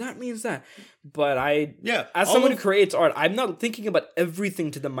this and that means that. But as all someone of- who creates art, I'm not thinking about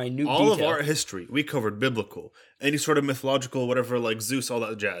everything to the minute all detail. of art history, we covered biblical, any sort of mythological, whatever, like Zeus, all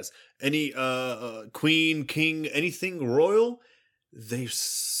that jazz. Any queen, king, anything royal. There's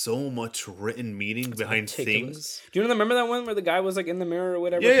so much written meaning behind Ridiculous. things. Do you remember that one where the guy was like in the mirror or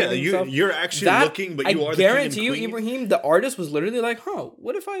whatever? Yeah, painting you're, himself? you're actually That- looking, but you I are the guarantee king you, and queen. Ibrahim, the artist was literally like,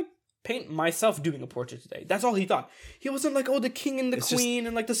 what if I paint myself doing a portrait today? That's all he thought. He wasn't like, oh, the king and the It's just- queen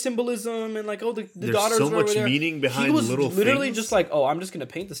and like the symbolism and like, oh, the There's daughters so are much over there. meaning behind he was little literally things. just like, oh, I'm just gonna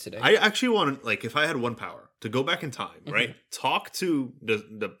paint this today. I actually want to, like, if I had one power to go back in time, Mm-hmm. right? Talk to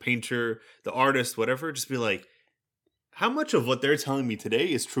the painter, the artist, whatever. Just be like, how much of what they're telling me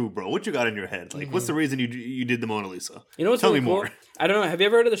today is true, bro? What you got in your head? Like, what's the reason you did the Mona Lisa? You know what's Tell really me cool? more. I don't know. Have you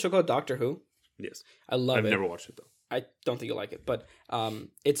ever heard of the show called Doctor Who? Yes. I love I've it. never watched it though. I don't think you'll like it, but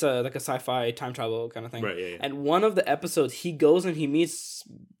it's a like a sci-fi time travel kind of thing. Right. Yeah. And one of the episodes, he goes and he meets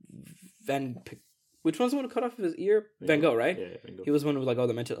which one's the one who cut off his ear? Van Gogh, right? Yeah. Van Gogh. He was one with like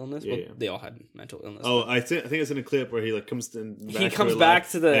the mental illness. Yeah, Well, yeah. they all had mental illness. Oh, but I think it's in a clip where he like comes in. he comes back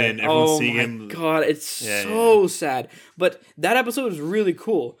to the. and everyone's Oh seeing my him. god, it's so sad. But that episode is really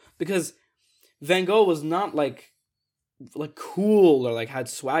cool because Van Gogh was not like cool or like had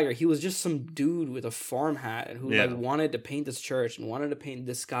swagger. He was just some dude with a farm hat and who like wanted to paint this church and wanted to paint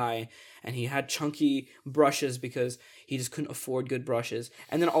this sky, and he had chunky brushes because he just couldn't afford good brushes.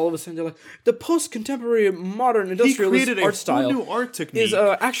 And then all of a sudden they're like, the post-contemporary modern industrialist art style new art technique is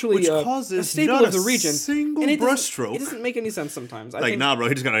actually which a causes staple not of the region. Single And it brushstroke. doesn't make any sense sometimes. I Like, think, nah, bro,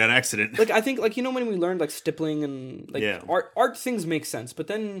 he just got an accident. like I think like when we learned like stippling and like art things make sense, but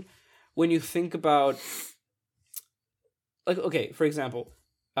then when you think about like, okay, for example,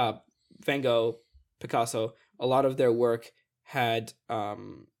 Van Gogh, Picasso, a lot of their work had not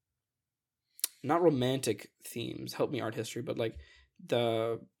romantic themes, help me art history, but like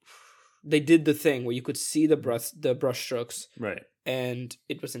they did the thing where you could see the brush strokes, Right. and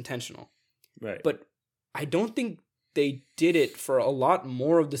it was intentional. Right. But I don't think they did it for a lot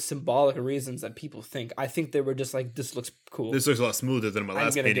more of the symbolic reasons that people think. I think they were just like, this looks cool. This looks a lot smoother than my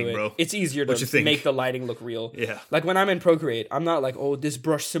last painting, bro. It's easier to make the lighting look real. Yeah. Like when I'm in Procreate, I'm not like, oh, this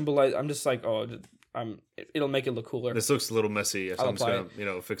brush symbolizes. I'm just like, oh, it'll make it look cooler. This looks a little messy. So I'm just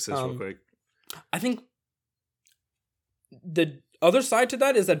gonna, fix this real quick. I think the other side to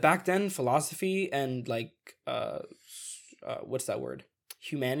that is that back then philosophy and like what's that word?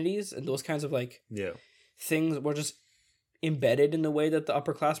 Humanities and those kinds of like things were just embedded in the way that the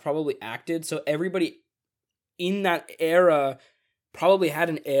upper class probably acted. So everybody in that era probably had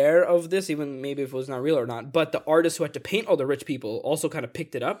an air of this, even maybe if it was not real or not. But the artists who had to paint all the rich people also kind of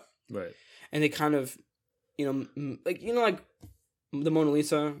picked it up. Right. And they kind of, like the Mona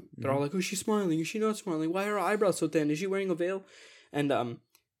Lisa, they're all like, oh, she's smiling. Is she not smiling? Why are her eyebrows so thin? Is she wearing a veil? And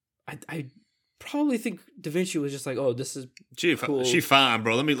I probably think Da Vinci was just like, oh, this is cool. She fine,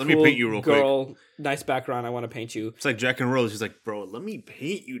 bro. Let me cool paint you real girl, quick. nice background. I want to paint you. It's like Jack and Rose. He's like, bro, let me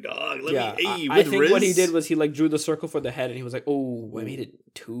paint you, dog. Let me paint you. I think what he did was he like drew the circle for the head, and he was like, oh, I made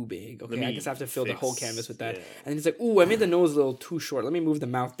it too big. Okay, I guess I have to fill the whole canvas with that. Yeah. And he's like, oh, I made the nose a little too short. Let me move the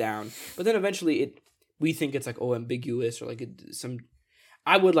mouth down. But then eventually we think it's like, oh, ambiguous or like some.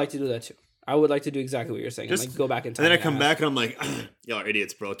 I would like to do that too. I would like to do exactly what you're saying. Just, like go back in time. And then I come back and I'm like, y'all are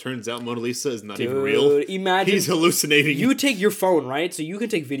idiots, bro. Turns out Mona Lisa is not even Dude, real. Imagine he's hallucinating. You take your phone, right? So you can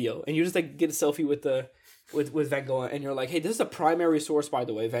take video and you just like get a selfie with with Van Gogh, and you're like, hey, this is a primary source, by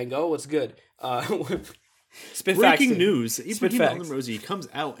the way. Van Gogh, what's good? Breaking news. Ibrahim Al-Nimrozi comes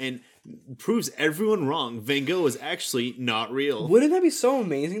out and proves everyone wrong. Van Gogh is actually not real. Wouldn't that be so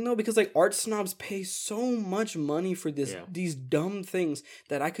amazing though? Because like art snobs pay so much money for these dumb things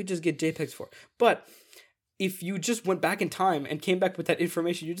that I could just get JPEGs for. But if you just went back in time and came back with that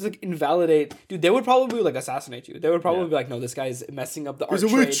information, you just like invalidate. Dude, they would probably like assassinate you. They would probably be like, no, this guy is messing up the art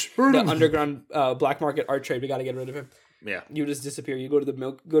trade, the underground black market art trade. We got to get rid of him. Yeah, you just disappear. You go to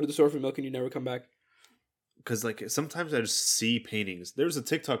the store for milk, and you never come back. Because like sometimes I just see paintings. There was a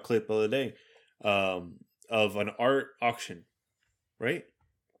TikTok clip the other day of an art auction, right?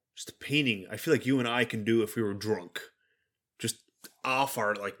 Just a painting. I feel like you and I can do if we were drunk, just off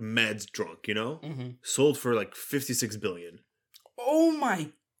our like meds drunk, sold for like 56 billion. Oh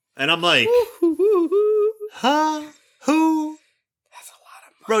my! And I'm like, huh? Who? That's a lot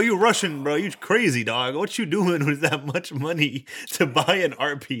of money. Bro, you Russian, bro. You crazy, dog. What you doing with that much money to buy an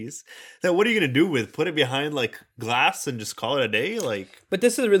art piece? That what are you gonna do with? Put it behind like glass and just call it a day? Like, but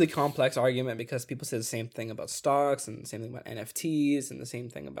this is a really complex argument because people say the same thing about stocks and the same thing about NFTs and the same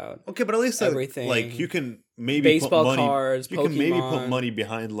thing about but at least everything. Like you can maybe baseball put money, cards. You Pokemon. can maybe put money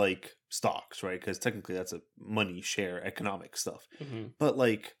behind like stocks, right? Because technically that's a money share economic stuff. Mm-hmm. But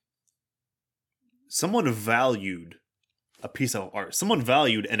like, someone valued a piece of art. Someone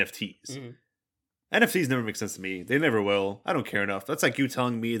valued NFTs. Mm-hmm. NFTs never make sense to me. They never will. I don't care enough. That's like you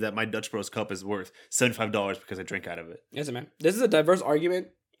telling me that my Dutch Bros cup is worth $75 because I drank out of it. Yes, man. This is a diverse argument,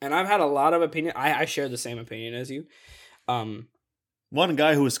 and I've had a lot of opinion. I share the same opinion as you. One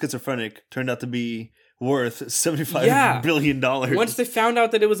guy who was schizophrenic turned out to be worth $75 billion. Once they found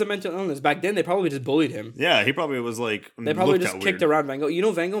out that it was a mental illness, back then they probably just bullied him. Yeah, he probably was like, they probably just kicked around Van Gogh. You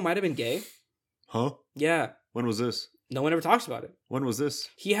know, Van Gogh might have been gay. Huh? Yeah. When was this? No one ever talks about it. When was this?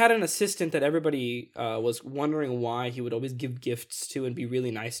 He had an assistant that everybody was wondering why he would always give gifts to and be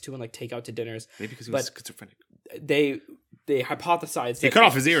really nice to and like take out to dinners. Maybe because he was schizophrenic. they hypothesized He that cut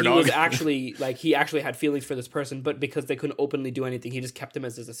off his ear, he dog. was actually like he actually had feelings for this person, but because they couldn't openly do anything, he just kept him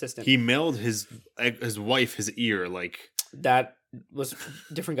as his assistant. He mailed his wife his ear. Like, That was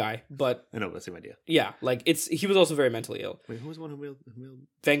a different guy, but I know, but same idea. yeah, like he was also very mentally ill. Wait, who was the one who mailed?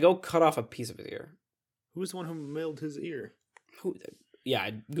 Van Gogh cut off a piece of his ear. Who was the one who mailed his ear? Who? Yeah,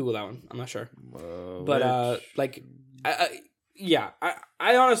 I'd Google that one. I'm not sure, but like,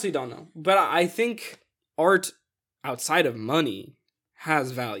 I honestly don't know, but I think art outside of money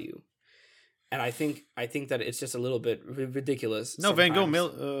has value, and I think that it's just a little bit ridiculous. No, Van Gogh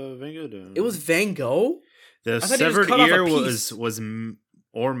sometimes. mailed. Van Gogh did. It was Van Gogh. The thought he just severed cut off a ear piece. was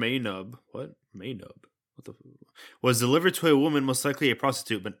or Maynub. What Maynub? What the was delivered to a woman, most likely a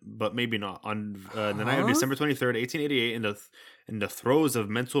prostitute, but maybe not. On the night of December 23rd, 1888, in the throes of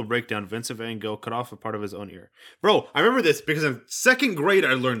mental breakdown, Vincent Van Gogh cut off a part of his own ear. Bro, I remember this because in second grade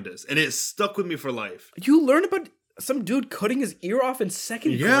I learned this, and it stuck with me for life. You learned about some dude cutting his ear off in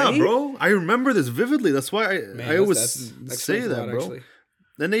second grade? Yeah, bro, I remember this vividly. That's why I always that say explains a that, lot, bro. actually.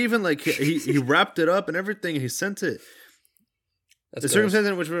 Then they even like he wrapped it up and everything. And he sent it. That's The gross. circumstances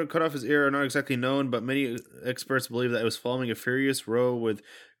in which we cut off his ear are not exactly known, but many experts believe that it was following a furious row with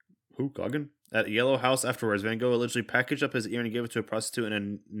Goggin at Yellow House afterwards. Van Gogh allegedly packaged up his ear and gave it to a prostitute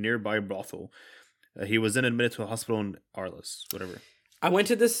in a nearby brothel. He was then admitted to a hospital in Arles, whatever. I went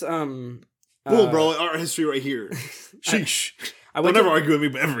to this bro, art history right here. Sheesh. I Don't went ever to, argue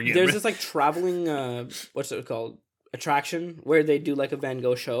with me ever again. there's man. this like traveling what's it called, attraction where they do like a Van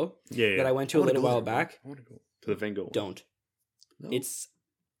Gogh show yeah. that I went to a wanna little go while there, bro. back. I want to go to the Van Gogh. Don't. No? It's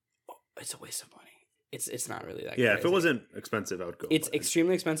a waste of money. It's not really that. Yeah, if it crazy. wasn't expensive, I would go. It's but-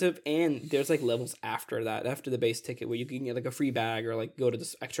 extremely expensive, and there's like levels after that, after the base ticket, where you can get like a free bag or like go to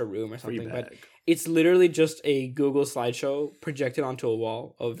this extra room or free something. But bag. it's literally just a Google slideshow projected onto a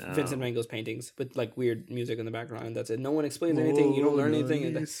wall of Oh. Vincent Van Gogh's paintings with like weird music in the background, and that's it. No one explains anything. You don't learn anything,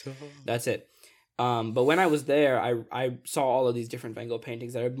 and that's it. But when I was there, I saw all of these different Van Gogh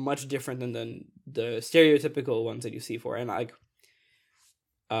paintings that are much different than the stereotypical ones that you see for, and like,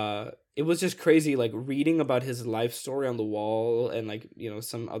 it was just crazy, like reading about his life story on the wall and like, you know,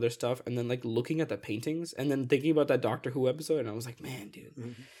 some other stuff, and then like looking at the paintings and then thinking about that Doctor Who episode, and I was like, man,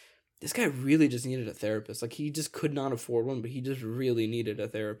 dude, this guy really just needed a therapist. Like, he just could not afford one, but he just really needed a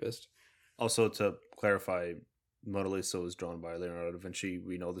therapist. Also, to clarify, Mona Lisa was drawn by Leonardo da Vinci.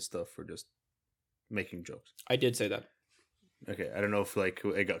 We know this stuff. We're just making jokes. I did say that. Okay, I don't know if like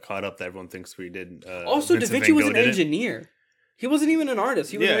it got caught up that everyone thinks we did. Also, Da Vincent Vinci Van was Gogh an did it. engineer. He wasn't even an artist.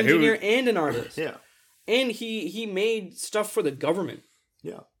 He was Yeah, an he engineer was- and an artist. Yeah, And he made stuff for the government.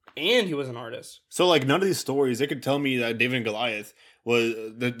 yeah. And he was an artist. So like none of these stories, they could tell me that David and Goliath was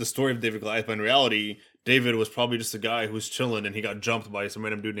the story of David and Goliath, but in reality, David was probably just a guy who was chilling and he got jumped by some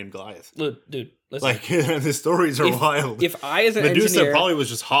random dude named Goliath. Look, dude, listen. Like the stories are wild. If I, as an Medusa engineer, probably was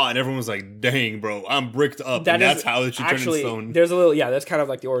just hot, and everyone was like, "Dang, bro, I'm bricked up." that And that's is how she turned actually, into stone. there's a little, yeah, that's kind of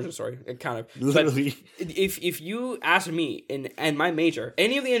like the origin story. It kind of, Literally. But if you ask me and my major,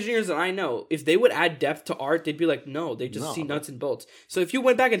 any of the engineers that I know, if they would add depth to art, they'd be like, no, they just No, see bro. nuts and bolts. So if you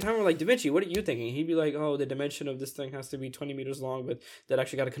went back in time and were like, Da Vinci, what are you thinking? He'd be like, oh, the dimension of this thing has to be 20 meters long, but that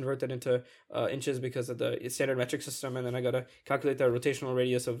actually got to convert that into inches because of the standard metric system, and then I got to calculate the rotational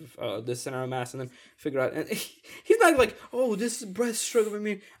radius of the center of mass, and then figure out. And he's not like, oh, this is breaststroke. I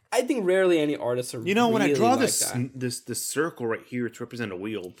mean, I think rarely any artists are. You know, when I really draw like this that. this circle right here to represent a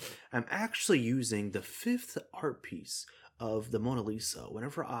wheel, I'm actually using the fifth art piece of the Mona Lisa.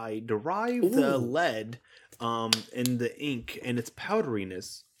 Whenever I derive the Ooh. lead in the ink and its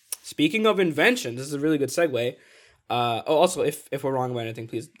powderiness. Speaking of invention, this is a really good segue. Also, if we're wrong about anything,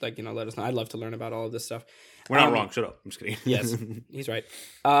 please let us know. I'd love to learn about all of this stuff. We're not wrong. Shut up. I'm just kidding. Yes, he's right.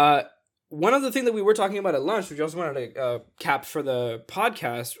 One of the things that we were talking about at lunch, which I also wanted to cap for the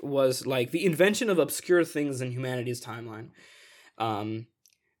podcast, was like the invention of obscure things in humanity's timeline.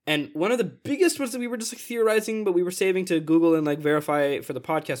 And one of the biggest ones that we were just like theorizing, but we were saving to Google and like verify for the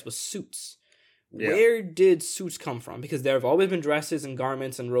podcast was suits. Yeah. Where did suits come from? Because there have always been dresses and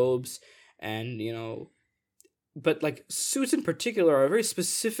garments and robes, and you know, but like suits in particular are a very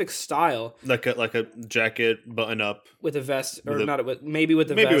specific style like a jacket button up. with a vest, or With a- not with maybe with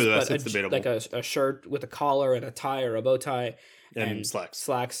a maybe vest, with a vest, but it's debatable. like a shirt with a collar and a tie or a bow tie And slacks.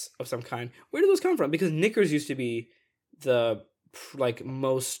 slacks of some kind. Where do those come from? Because knickers used to be the like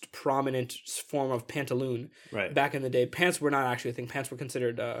most prominent form of pantaloon Right. back in the day. Pants were not actually a thing. Pants were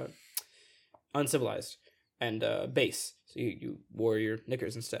considered uncivilized and base. So you wore your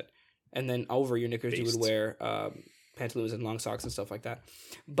knickers instead, and then over your knickers you Based. would wear pantaloons and long socks and stuff like that.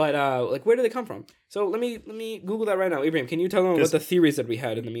 But like, where do they come from? So let me Google that right now. Ibrahim, can you tell them what 'Cause the theories that we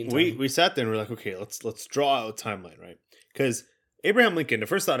had in the meantime? We sat there and we're like, okay, let's draw out a timeline, right? Because Abraham Lincoln, the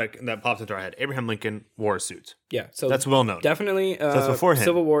first thought that popped into our head, Abraham Lincoln wore a suit. Yeah, so That's well known. definitely that's before him.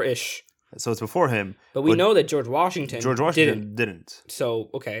 Civil War-ish. So it's before him. But we know that George Washington didn't. So,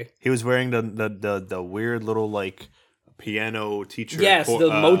 okay. He was wearing the weird little, like, piano teacher. Yes, the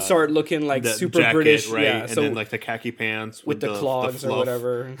Mozart-looking, like, super jacket, British. right? Yeah, and so then, like, the khaki pants. with the clogs fluff, or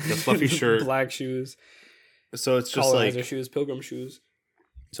whatever. The fluffy shirt. Black shoes. So it's just colonizer like... shoes, pilgrim shoes.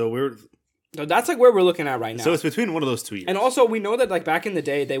 So that's, like, where we're looking at right now. So it's between one of those 2 years. And also, we know that, like, back in the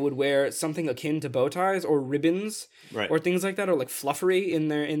day, they would wear something akin to bow ties or ribbons. Right. Or things like that, or, like, fluffery in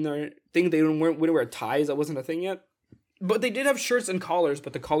their thing. They wouldn't wear ties. That wasn't a thing yet. But they did have shirts and collars,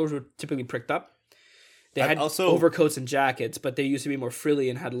 but the collars were typically pricked up. They had also overcoats and jackets, but they used to be more frilly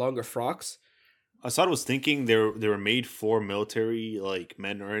and had longer frocks. I sort of was thinking they were made for military, like,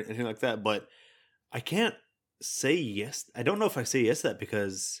 men or anything like that, but I can't say yes. I don't know if I say yes to that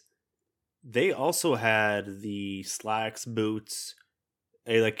because they also had the slacks, boots,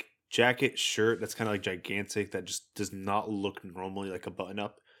 a, like, jacket, shirt that's kind of, like, gigantic that just does not look normally like a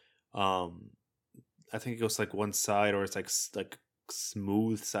button-up. I think it goes, like, one side or it's, like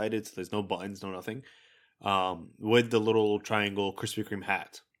smooth-sided, so there's no buttons, no nothing. With the little triangle Krispy Kreme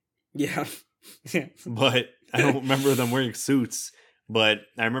hat. Yeah. But I don't remember them wearing suits. But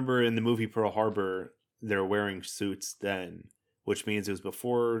I remember in the movie Pearl Harbor, they were wearing suits then, which means it was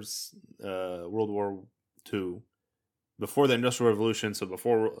before World War II, before the Industrial Revolution, so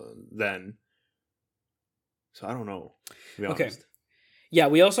before then. So I don't know, to be honest. Yeah,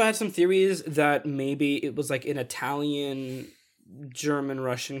 we also had some theories that maybe it was like an Italian, German,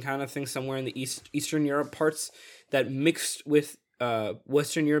 Russian kind of thing somewhere in the Eastern Europe parts that mixed with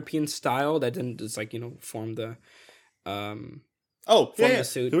Western European style that didn't just, like, form the the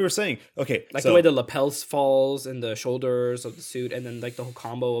suit. We were saying, okay, like the way the lapels falls and the shoulders of the suit, and then like the whole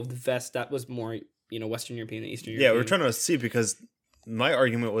combo of the vest that was more Western European and Eastern European. Yeah, we were trying to see because my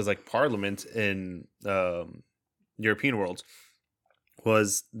argument was like Parliament in European worlds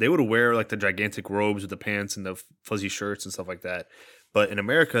was they would wear like the gigantic robes with the pants and the fuzzy shirts and stuff like that. But in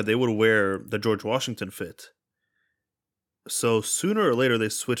America, they would wear the George Washington fit. So sooner or later, they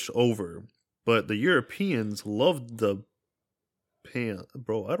switched over. But the Europeans loved the pants.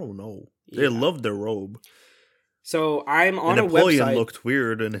 Bro, I don't know. They loved their robe. So I'm on and a website. Napoleon looked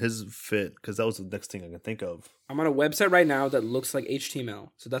weird in his fit because that was the next thing I could think of. I'm on a website right now that looks like HTML.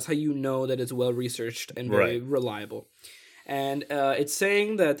 So that's how you know that it's well researched and very reliable. And it's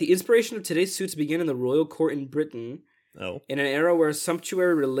saying that the inspiration of today's suits began in the royal court in Britain in an era where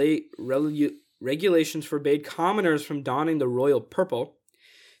sumptuary regulations forbade commoners from donning the royal purple.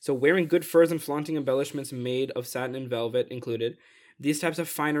 So wearing good furs and flaunting embellishments made of satin and velvet included. These types of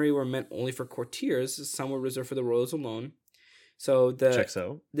finery were meant only for courtiers. Some were reserved for the royals alone. So Checks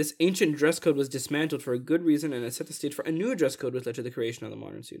out. This ancient dress code was dismantled for a good reason, and it set the stage for a new dress code, which led to the creation of the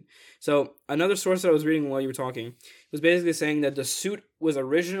modern suit. So another source that I was reading while you were talking was basically saying that the suit was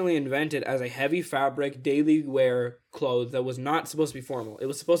originally invented as a heavy fabric, daily wear clothes that was not supposed to be formal. It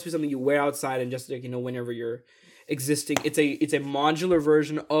was supposed to be something you wear outside and just like, whenever you're existing. It's a modular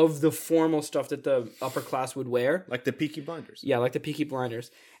version of the formal stuff that the upper class would wear, like the Peaky Blinders. Yeah, like the Peaky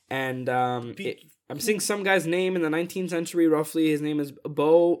Blinders. And I'm seeing some guy's name in the 19th century, roughly. His name is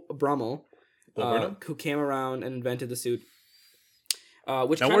Beau Brummel, who came around and invented the suit.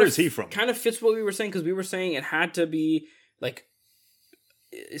 Which now, where is he from? Kind of fits what we were saying, because we were saying it had to be like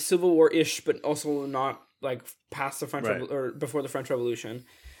Civil War-ish, but also not like past the French or before the French Revolution,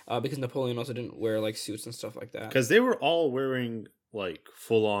 because Napoleon also didn't wear like suits and stuff like that. Because they were all wearing like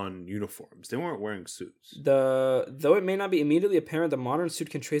full-on uniforms. They weren't wearing suits. Though it may not be immediately apparent, the modern suit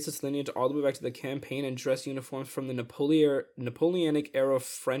can trace its lineage all the way back to the campaign and dress uniforms from the Napoleonic era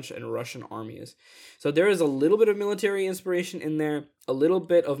French and Russian armies. So there is a little bit of military inspiration in there, a little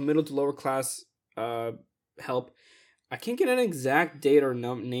bit of middle to lower class help. I can't get an exact date or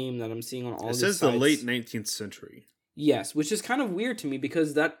name that I'm seeing on all these sites. It says the late 19th century. Yes, which is kind of weird to me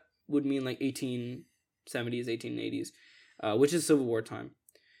because that would mean like 1870s, 1880s. Which is Civil War time.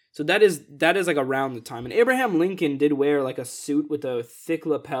 So that is like around the time. And Abraham Lincoln did wear like a suit with a thick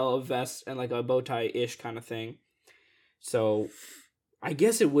lapel, a vest, and like a bow tie-ish kind of thing. So I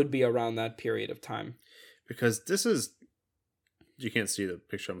guess it would be around that period of time. Because this is... You can't see the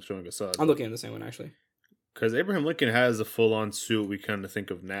picture I'm showing us. I'm looking at the same one, actually. Because Abraham Lincoln has a full-on suit we kind of think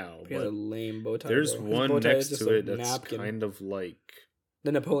of now. He has a lame bow tie. There's one next to it that's kind of like...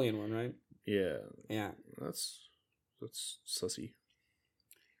 The Napoleon one, right? Yeah. Yeah. That's sussy.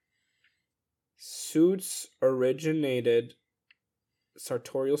 Suits originated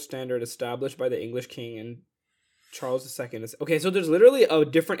sartorial standard established by the English king and Charles II. Okay, so there's literally a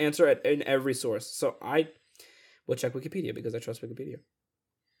different answer in every source. So We'll check Wikipedia because I trust Wikipedia.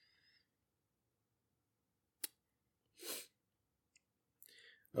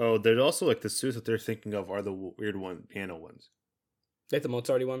 Oh, there's also like the suits that they're thinking of are the weird piano ones. Like the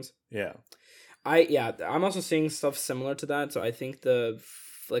Mozarty ones? Yeah. I'm also seeing stuff similar to that. So I think the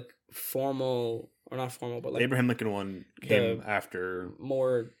like formal, or not formal, but like the Abraham Lincoln one came after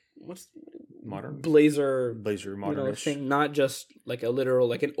more what's modern blazer modern thing, not just like a literal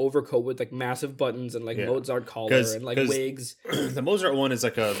like an overcoat with like massive buttons and like Mozart collar and like wigs. The Mozart one is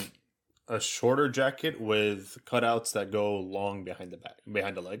like a shorter jacket with cutouts that go long behind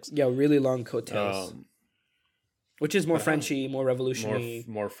the legs. Yeah, really long coattails. Which is more Frenchy, more revolutionary.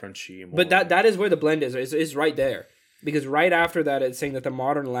 More Frenchy. But that is where the blend is right there. Because right after that, it's saying that the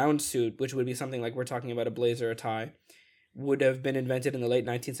modern lounge suit, which would be something like we're talking about a blazer, a tie, would have been invented in the late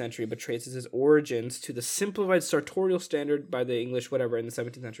 19th century, but traces its origins to the simplified sartorial standard by the English whatever in the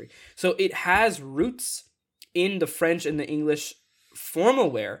 17th century. So it has roots in the French and the English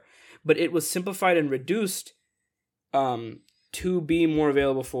formal wear, but it was simplified and reduced to be more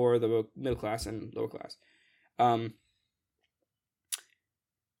available for the middle class and lower class.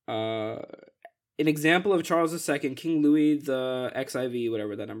 An example of Charles II, King Louis the XIV,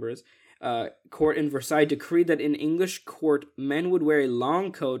 whatever that number is, court in Versailles decreed that in English court men would wear a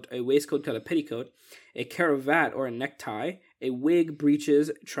long coat, a waistcoat called a petticoat, a cravat or a necktie, a wig, breeches,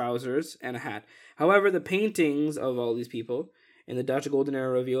 trousers, and a hat. However, the paintings of all these people in the Dutch Golden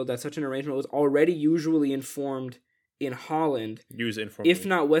Era revealed that such an arrangement was already usually informed in Holland, if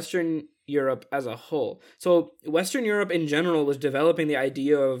not Western Europe as a whole. So Western Europe in general was developing the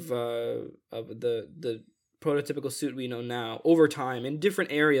idea of the prototypical suit we know now over time in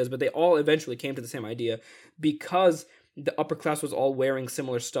different areas, but they all eventually came to the same idea because the upper class was all wearing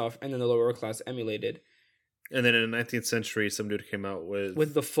similar stuff, and then the lower class emulated. And then in the 19th century, some dude came out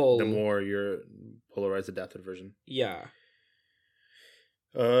with the more polarized adapted version. Yeah.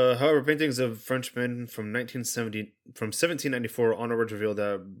 However, paintings of Frenchmen from 1794 onwards reveal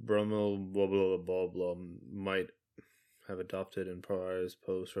that Brummel blah blah blah blah might have adopted and polarized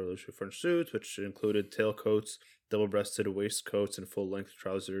post-revolutionary French suits, which included tailcoats, double-breasted waistcoats, and full-length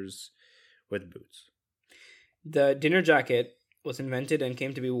trousers with boots. The dinner jacket was invented and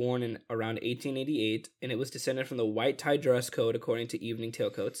came to be worn in around 1888, and it was descended from the white tie dress code according to evening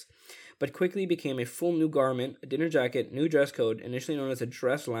tailcoats, but quickly became a full new garment, a dinner jacket, new dress code, initially known as a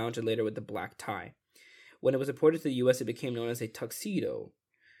dress lounge and later with the black tie. When it was imported to the U.S., it became known as a tuxedo.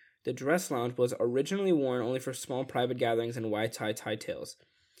 The dress lounge was originally worn only for small private gatherings and white tie tails,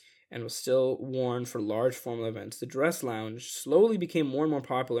 and was still worn for large formal events. The dress lounge slowly became more and more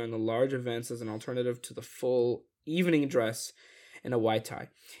popular in the large events as an alternative to the full evening dress and a white tie.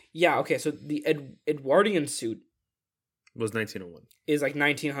 Yeah, okay, so the Edwardian suit was 1901. Is like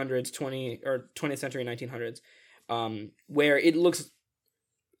 1900s, 20th century 1900s, where it looks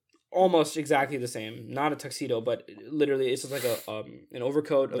almost exactly the same. Not a tuxedo, but literally it's just like an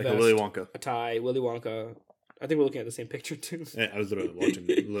overcoat, like vest, a Willy Wonka, a tie, Willy Wonka. I think we're looking at the same picture too. Yeah, I was literally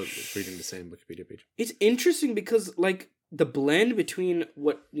reading the same Wikipedia page. It's interesting because like the blend between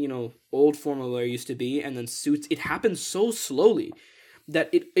what old formal wear used to be and then suits, it happens so slowly that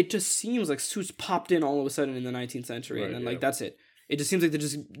it just seems like suits popped in all of a sudden in the 19th century, right, and then that's it. It just seems like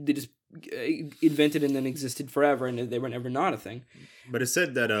they just invented and then existed forever, and they were never not a thing. But it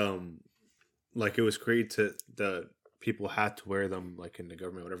said that like it was created that people had to wear them, like in the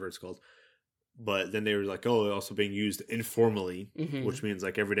government, whatever it's called. But then they were like, oh, they're also being used informally, which means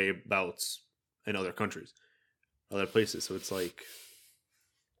like everyday bouts in other countries, other places. So it's like,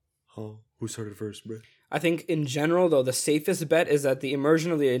 oh, who started first, bro? I think in general, though, the safest bet is that the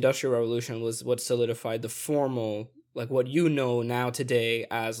immersion of the Industrial Revolution was what solidified the formal, like what you know now today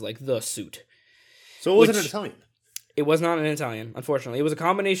as like the suit. So it wasn't an Italian? It was not an Italian, unfortunately. It was a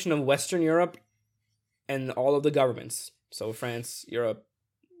combination of Western Europe and all of the governments. So France, Europe,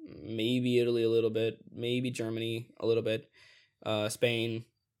 maybe Italy a little bit, maybe Germany a little bit, Spain,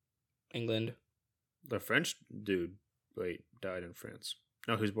 England. The French dude, died in France.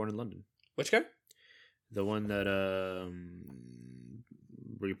 No, he was born in London. Which guy? The one that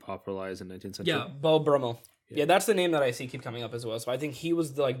repopularized in 19th century. Yeah, Beau Brummel. Yeah, that's the name that I see keep coming up as well. So I think he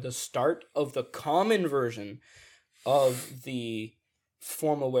was the start of the common version of the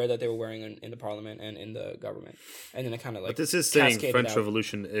formal wear that they were wearing in the parliament and in the government. And then it kind of But this is saying French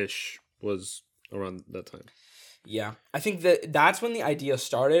Revolution-ish was around that time. Yeah. I think that's when the idea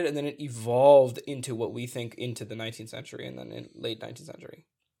started, and then it evolved into what we think into the 19th century and then in late 19th century.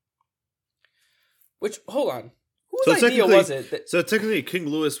 Which, hold on. Whose idea was it? So technically, King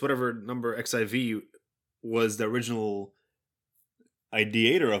Louis, whatever number XIV, was the original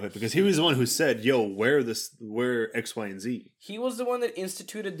ideator of it because he was the one who said, "Yo, wear X, Y, and Z." He was the one that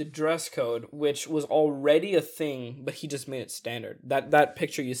instituted the dress code, which was already a thing, but he just made it standard. That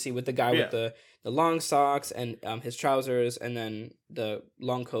picture you see with the guy with the long socks and his trousers, and then the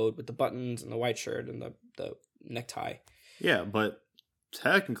long coat with the buttons and the white shirt and the necktie. Yeah, but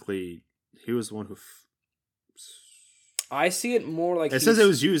technically, he was the one who. I see it more like it says it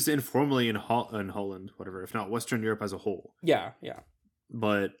was used informally in Holland, whatever, if not Western Europe as a whole. Yeah.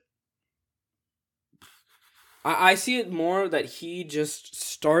 But I see it more that he just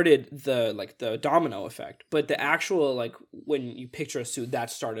started the domino effect, but the actual when you picture a suit that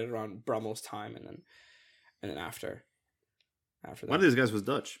started around Brummel's time, and then after that. One of these guys was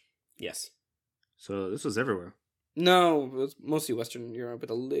Dutch. Yes. So this was everywhere. No, it was mostly Western Europe, with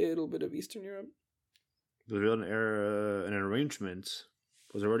a little bit of Eastern Europe. The an arrangement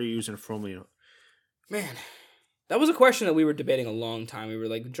was already used informally. Man, that was a question that we were debating a long time. We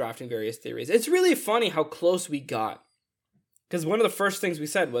were drafting various theories. It's really funny how close we got. Because one of the first things we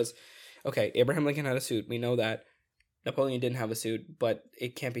said was, okay, Abraham Lincoln had a suit. We know that. Napoleon didn't have a suit, but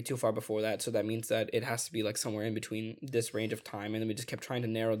it can't be too far before that. So that means that it has to be somewhere in between this range of time. And then we just kept trying to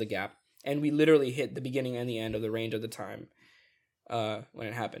narrow the gap. And we literally hit the beginning and the end of the range of the time when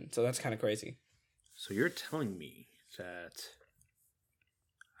it happened. So that's kind of crazy. So you're telling me that...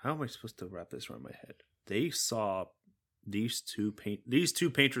 How am I supposed to wrap this around my head? They saw these two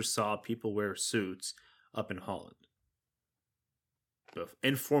painters saw people wear suits up in Holland.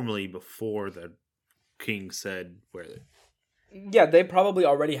 Informally before the king said wear it. Yeah, they probably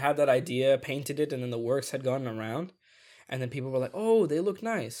already had that idea, painted it, and then the works had gone around. And then people were like, oh, they look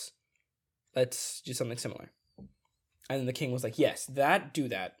nice. Let's do something similar. And then the king was like, yes, do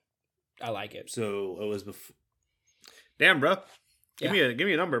that. I like it. So it was before. Damn, bro. Give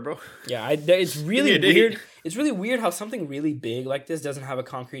me a number, bro. Yeah, it's really weird. It's really weird how something really big like this doesn't have a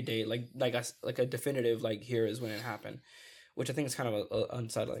concrete date, like a definitive here is when it happened, which I think is kind of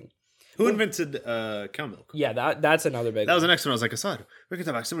unsettling. Who invented cow milk? Yeah, that's another big. That was the next one. I was like, Assad, we can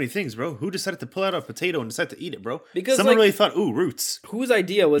talk about so many things, bro. Who decided to pull out a potato and decide to eat it, bro? Because someone really thought, ooh, roots. Whose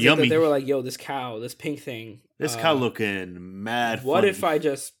idea was it that they were like, yo, this cow, this pink thing, this cow looking mad. What funny. if I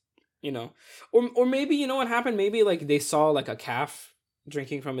just, or maybe you know what happened? Maybe they saw a calf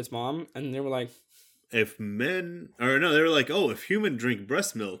drinking from its mom, and they were like, they were like, oh, if human drink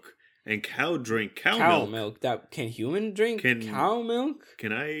breast milk and cow drink cow milk, that can human drink cow milk?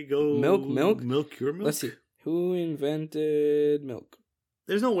 Can I go milk your milk? Let's see, who invented milk?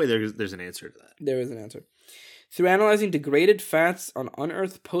 There's no way there's an answer to that. There is an answer. Through analyzing degraded fats on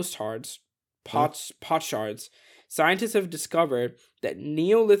unearthed potsherds, scientists have discovered that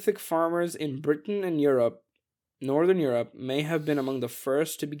Neolithic farmers in Britain and Northern Europe may have been among the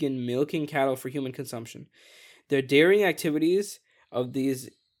first to begin milking cattle for human consumption. Their dairying activities of these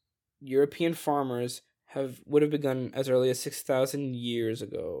European farmers would have begun as early as 6,000 years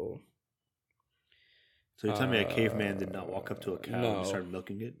ago. So you're telling me a caveman did not walk up to a cow and start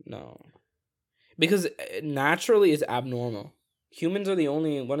milking it? No. Because naturally it's abnormal. Humans are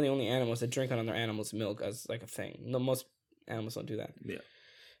one of the only animals that drink another animal's milk as a thing. No, most animals don't do that. Yeah.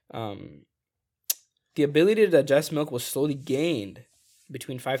 The ability to digest milk was slowly gained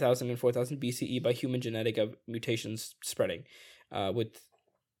between 5,000 and 4,000 BCE by human genetic mutations spreading,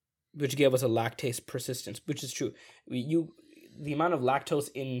 which gave us a lactase persistence, which is true. The amount of lactose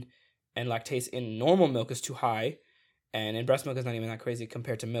in normal milk is too high, and in breast milk is not even that crazy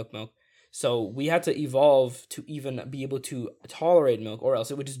compared to milk. So we had to evolve to even be able to tolerate milk, or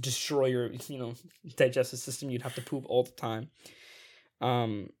else it would just destroy your digestive system. You'd have to poop all the time.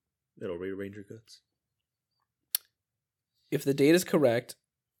 It'll rearrange your guts. If the data is correct,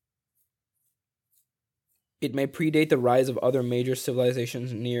 it may predate the rise of other major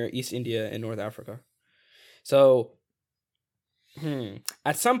civilizations near East India and North Africa. So,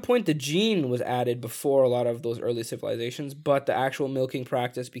 at some point, the gene was added before a lot of those early civilizations, but the actual milking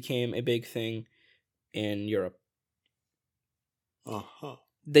practice became a big thing in Europe. Uh-huh.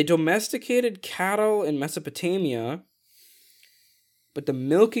 They domesticated cattle in Mesopotamia, but the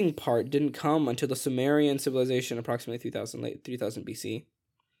milking part didn't come until the Sumerian civilization, approximately 3000 BC.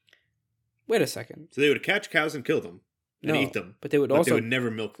 Wait a second. So they would catch cows and kill them and eat them. But they would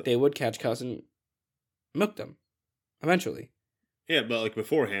never milk them. They would catch cows and milk them, eventually. Yeah, but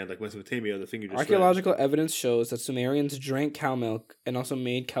beforehand, Mesopotamia, the thing you just Archaeological evidence shows that Sumerians drank cow milk and also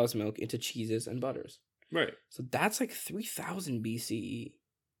made cow's milk into cheeses and butters. Right. So that's 3000 BCE.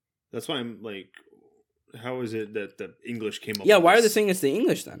 That's why I'm how is it that the English came up with why are they saying it's the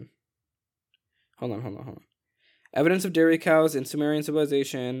English then? Hold on. Evidence of dairy cows in Sumerian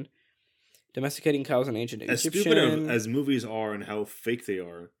civilization. Domesticating cows in ancient As Egyptian. stupid as movies are and how fake they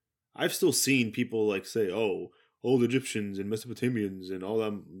are, I've still seen people like say, "Oh, old Egyptians and Mesopotamians and all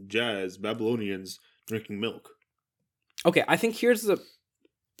that jazz, Babylonians drinking milk." Okay, I think here's the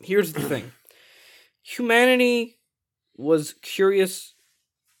thing. Humanity was curious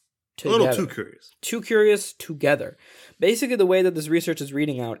together. A little too curious. Too curious together. Basically, the way that this research is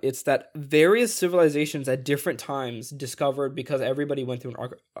reading out, it's that various civilizations at different times discovered, because everybody went through an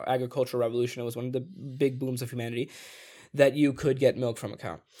agricultural revolution, it was one of the big booms of humanity, that you could get milk from a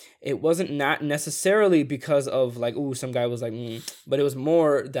cow. It wasn't not necessarily because of like, ooh, some guy was like, but it was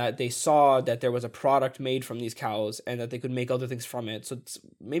more that they saw that there was a product made from these cows and that they could make other things from it. So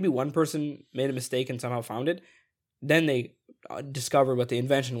maybe one person made a mistake and somehow found it. Then they discovered what the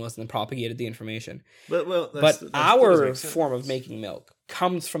invention was and then propagated the information. But our form of making milk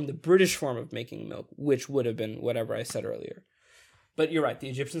comes from the British form of making milk, which would have been whatever I said earlier. But you're right. The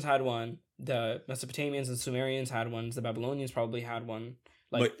Egyptians had one. The Mesopotamians and Sumerians had one. The Babylonians probably had one.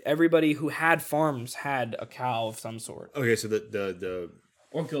 Everybody who had farms had a cow of some sort. Okay, so the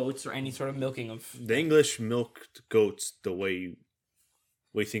or goats or any sort of milking of the English milked goats the way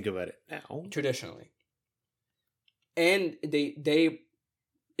we think about it now traditionally. And they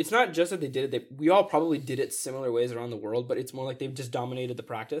it's not just that they did it. We all probably did it similar ways around the world, but it's more like they've just dominated the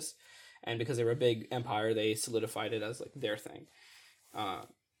practice. And because they were a big empire, they solidified it as like their thing.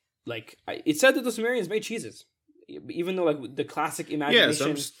 It said that the Sumerians made cheeses, even though like the classic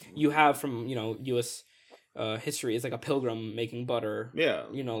imagination you have from U.S. History is like a pilgrim making butter. Yeah,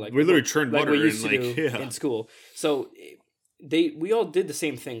 we literally churned butter we used to do in school. So we all did the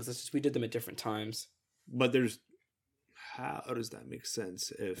same things. It's just we did them at different times. But how does that make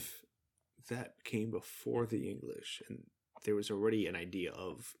sense if that came before the English and there was already an idea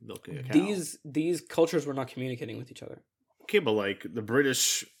of milking a cow? These cultures were not communicating with each other. Okay, but like the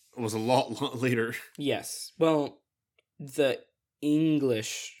British was a lot later. Yes. Well, the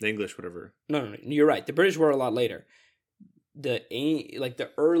English, whatever. No, you're right. The British were a lot later. The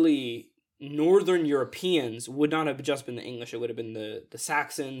early Northern Europeans would not have just been the English. It would have been the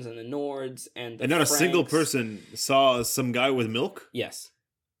Saxons and the Nords and the not Franks. A single person saw some guy with milk? Yes.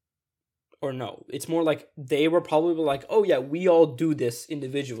 Or no. It's more like they were probably like, oh yeah, we all do this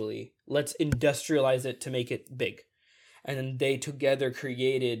individually. Let's industrialize it to make it big. And then they together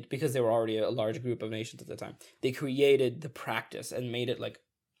created, because they were already a large group of nations at the time, they created the practice and made it like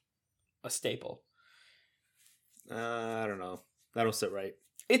a staple. I don't know. That don't sit right.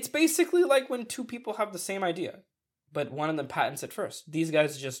 It's basically like when two people have the same idea, but one of them patents it first. These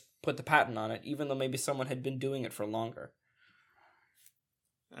guys just put the patent on it, even though maybe someone had been doing it for longer.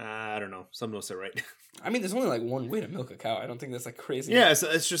 I don't know. Something don't sit right. I mean, there's only like one way to milk a cow. I don't think that's like crazy. Yeah,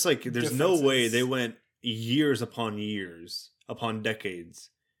 it's just like there's no way they went years upon decades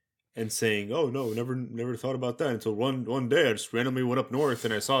and saying, "Oh no, never thought about that," until one day I just randomly went up north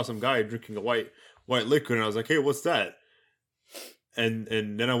and I saw some guy drinking a white liquor and I was like, "Hey, what's that?" And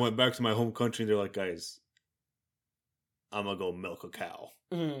then I went back to my home country and they're like, "Guys, I'm gonna go milk a cow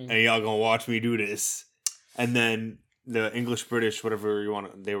and y'all gonna watch me do this." And then the English, British, whatever you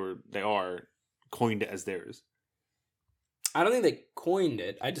want, they are coined it as theirs. I don't think they coined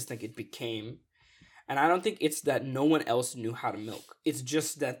it. I just think it became. And I don't think it's that no one else knew how to milk. It's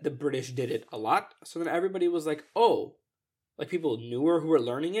just that the British did it a lot. So then everybody was like, oh, like people newer who were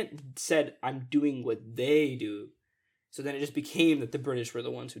learning it said, I'm doing what they do. So then it just became that the British were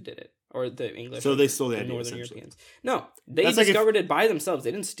the ones who did it. Or the English. So they stole the idea, Northern Europeans. No, they discovered it by themselves.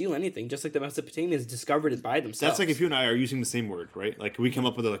 They didn't steal anything. Just like the Mesopotamians discovered it by themselves. That's like if you and I are using the same word, right? Like we come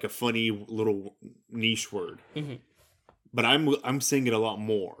up with like a funny little niche word. Mm-hmm. But I'm saying it a lot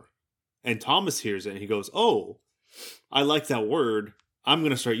more. And Thomas hears it and he goes, "Oh, I like that word. I'm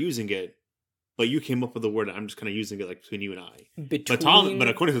going to start using it." But you came up with the word and I'm just kind of using it like between you and I. But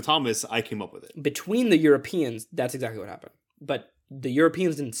according to Thomas, I came up with it. Between the Europeans, that's exactly what happened. But the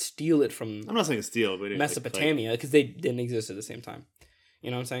Europeans didn't steal it from I'm not saying steal, but Mesopotamia because they didn't exist at the same time.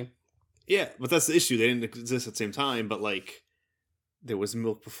 You know what I'm saying? Yeah, but that's the issue. They didn't exist at the same time, but like there was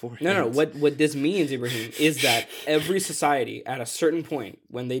milk before. No. What this means, Ibrahim, is that every society at a certain point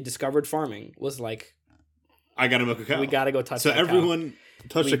when they discovered farming was like, I gotta milk a cow. We gotta go touch. So everyone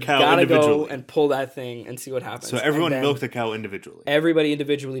touched a cow gotta individually. Go and pull that thing and see what happens. So everyone milked a cow individually. Everybody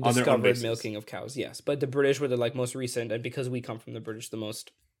individually discovered milking of cows. Yes, but the British were the like most recent, and because we come from the British, the most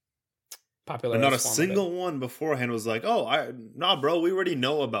popular. But not a single one beforehand was like, "Oh, bro, we already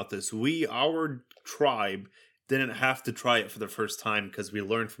know about this. Our tribe didn't have to try it for the first time because we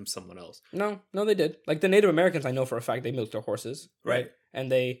learned from someone else." No, they did. Like the Native Americans, I know for a fact they milked their horses, right?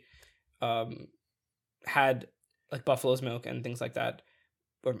 And they had like buffalo's milk and things like that.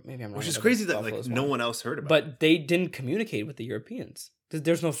 or maybe I'm wrong. Which is about crazy the that like buffalo's no one. one else heard about. But they didn't communicate with the Europeans.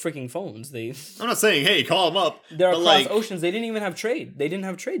 There's no freaking phones. I'm not saying hey, call them up. They're but, across like, oceans. They didn't even have trade. They didn't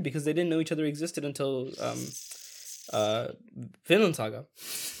have trade because they didn't know each other existed until Vinland Saga.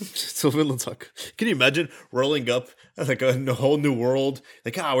 So Vinland Saga. Can you imagine rolling up like a whole new world?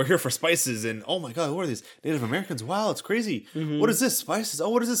 Like, we're here for spices, and oh my god, what are these Native Americans? Wow, it's crazy. Mm-hmm. What is this? Spices? Oh,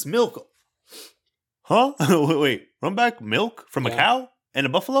 what is this? Milk? Huh? wait, run back milk from a cow and a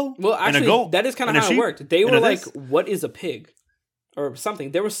buffalo? Well, and a actually, goat that is kind of and a how it sheep worked. They and were a like, this? "What is a pig?" or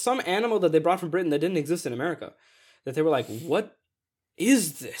something. There was some animal that they brought from Britain that didn't exist in America. That they were like, "What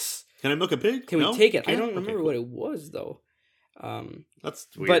is this? Can I milk a pig? Can No? we take it?" I Can't? don't Okay, remember cool. what it was though. That's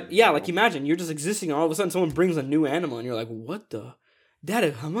weird. But yeah, you like know? imagine you're just existing, and all of a sudden someone brings a new animal, and you're like, "What the? That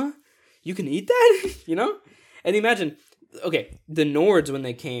a hummer? You can eat that?" you know? And imagine, okay, the Nords when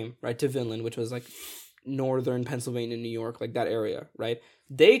they came right to Vinland, which was like northern Pennsylvania, New York, like that area, right?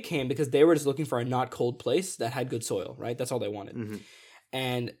 They came because they were just looking for a not cold place that had good soil, right? That's all they wanted. Mhm.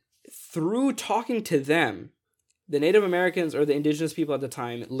 And through talking to them, the Native Americans or the indigenous people at the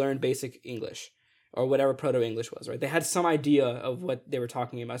time learned basic English or whatever Proto-English was, right? They had some idea of what they were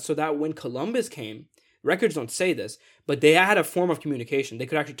talking about. So that when Columbus came, records don't say this, but they had a form of communication. They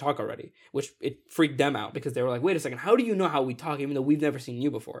could actually talk already, which it freaked them out because they were like, wait a second, how do you know how we talk even though we've never seen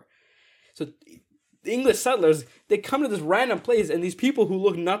you before? So the English settlers, they come to this random place and these people who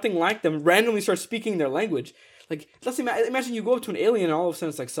look nothing like them randomly start speaking their language. Like, let's imagine you go up to an alien and all of a sudden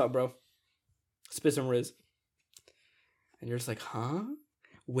it's like, sup, bro? Spit some Riz. And you're just like, huh?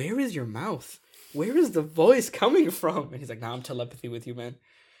 Where is your mouth? Where is the voice coming from? And he's like, nah, I'm telepathy with you, man.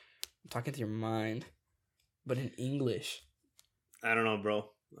 I'm talking to your mind. But in English. I don't know, bro.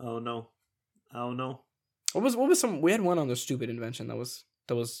 Oh no. Oh no. What was some, we had one on the stupid invention that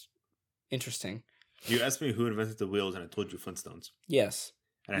was interesting. You asked me who invented the wheels, and I told you Flintstones. Yes.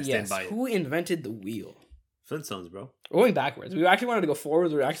 And I stand by it. Who invented the wheel? Flintstones, bro. We're going backwards. We actually wanted to go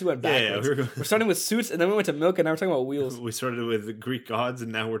forward. We actually went backwards. Yeah, we're starting with suits, and then we went to milk, and now we're talking about wheels. We started with the Greek gods,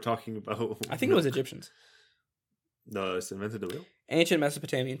 and now we're talking about. I think it was Egyptians. No, it's invented the wheel. Ancient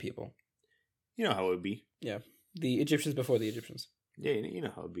Mesopotamian people. You know how it would be. Yeah. The Egyptians before the Egyptians. Yeah, you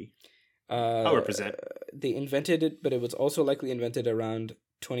know how it would be. I'll represent. They invented it, but it was also likely invented around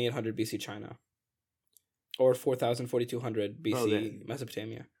 2800 BC China. Or 4000, 4200 BC Bro,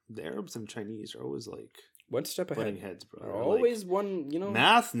 Mesopotamia. The Arabs and Chinese are always like One step butting ahead. heads, bro. They're They're always one, you know. like,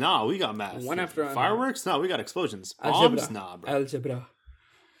 math? Nah, we got math. One after another. Fireworks? No, we got explosions. Bombs? Algebra. Nah, bro. Algebra.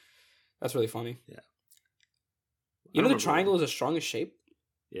 That's really funny. Yeah. You I know the remember triangle is the strongest shape?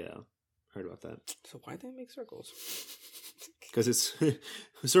 Yeah, heard about that. So why do they make circles? Because it's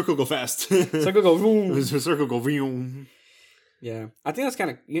circle go fast. Circle go vroom. Circle go vroom. Yeah. I think that's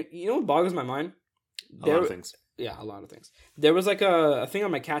kind of, you know what boggles my mind? A lot of things. Yeah, a lot of things. There was like a thing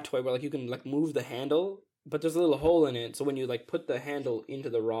on my cat toy where like you can like move the handle, but there's a little hole in it. So when you like put the handle into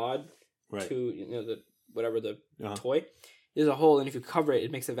the rod Right. to, you know, the whatever the Uh-huh. toy, there's a hole, and if you cover it,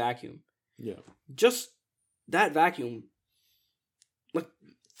 it makes a vacuum. Yeah. Just that vacuum, like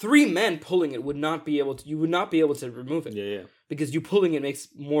 3 men pulling it would not be able to. You would not be able to remove it. Yeah, yeah. Because you pulling it makes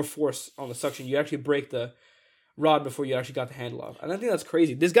more force on the suction. You actually break the rod before you actually got the handle off. And I think that's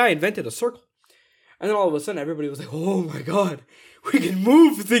crazy. This guy invented a circle. And then all of a sudden, everybody was like, oh my god, we can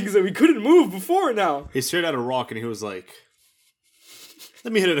move things that we couldn't move before now. He stared at a rock and he was like,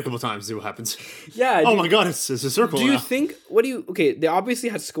 let me hit it a couple times, see what happens. Yeah. Oh my god, it's a circle Do now. you think, okay, they obviously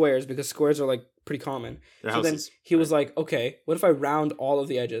had squares because squares are like pretty common. Their So then houses. he was like, okay, what if I round all of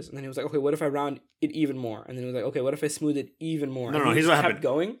the edges? And then he was like, okay, what if I round it even more? And then he was like, okay, what if I smooth it even more? No, And no, he here's just what kept happened.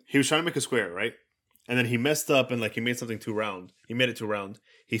 going. He was trying to make a square, right? And then he messed up and like he made something too round. He made it too round.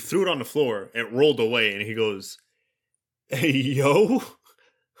 He threw it on the floor. It rolled away and he goes, hey, yo,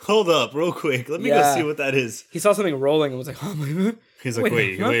 hold up real quick. Let me go Yeah. see what that is. He saw something rolling and was like, oh my god. He's like,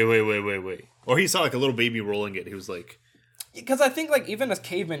 Wait, huh? wait. Or he saw like a little baby rolling it. He was like, Because I think, like, even as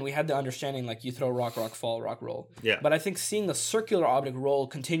cavemen, we had the understanding, like, you throw rock, rock, fall, rock, roll. Yeah. But I think seeing a circular object roll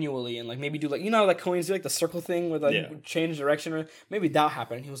continually and, like, maybe do, like, you know, like coins do, like, the circle thing with, like, Yeah. change direction, or maybe that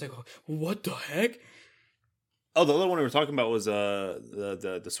happened. And he was like, what the heck? oh, the other one we were talking about was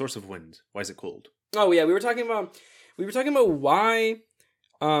the source of wind. Why is it cold? Oh, yeah, we were talking about why,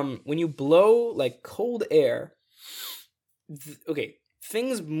 when you blow, like, cold air, okay,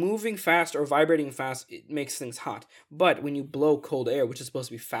 things moving fast or vibrating fast, it makes things hot. But when you blow cold air, which is supposed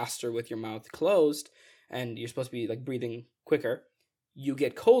to be faster with your mouth closed, and you're supposed to be like breathing quicker, you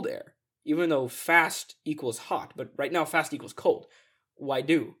get cold air. Even though fast equals hot, but right now fast equals cold. Why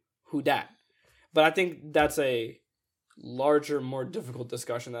do? Who dat? But I think that's a larger, more difficult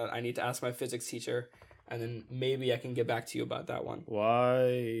discussion that I need to ask my physics teacher and then maybe I can get back to you about that one. Why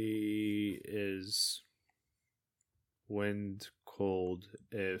is wind cold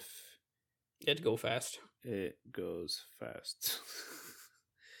if It'd go fast. it goes fast?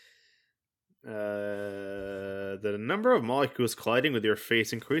 The number of molecules colliding with your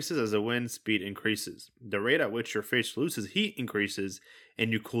face increases as the wind speed increases. The rate at which your face loses heat increases,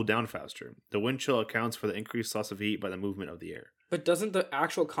 and you cool down faster. The wind chill accounts for the increased loss of heat by the movement of the air. But doesn't the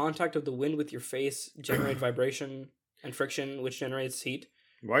actual contact of the wind with your face generate vibration and friction, which generates heat?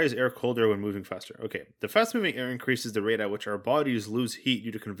 Why is air colder when moving faster? Okay, the fast-moving air increases the rate at which our bodies lose heat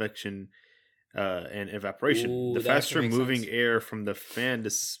due to convection and evaporation. Ooh, The that actually faster makes moving sense. air from the fan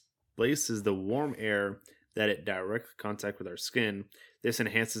displaces the warm air that it direct contact with our skin. This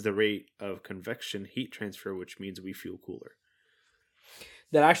enhances the rate of convection heat transfer, which means we feel cooler.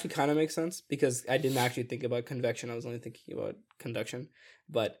 That actually kind of makes sense because I didn't actually think about convection. I was only thinking about conduction.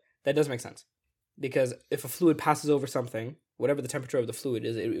 But that does make sense. Because if a fluid passes over something, whatever the temperature of the fluid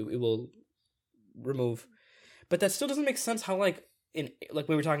is, it will remove. But that still doesn't make sense how like when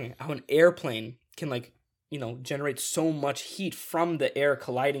we were talking, how an airplane can generate so much heat from the air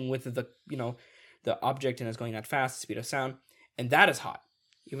colliding with the object and it's going that fast, the speed of sound. And that is hot.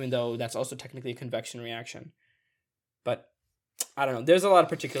 Even though that's also technically a convection reaction. But I don't know. There's a lot of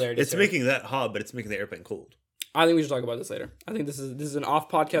particularities. It's making that hot, but it's making the airplane cold. I think we should talk about this later. I think this is an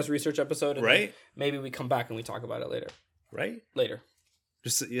off-podcast research episode. And Right? Maybe we come back and we talk about it later. Right? Later.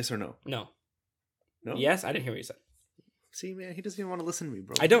 Just yes or no? No. No? Yes, I didn't hear what you said. See, man, he doesn't even want to listen to me,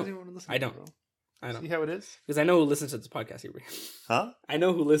 bro. I don't. He doesn't even want to listen I to me, don't. bro. I know. See how it is? Because I know who listens to this podcast. Huh? I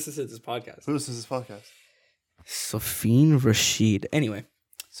know who listens to this podcast. Who listens to this podcast? Safine Rashid. Anyway.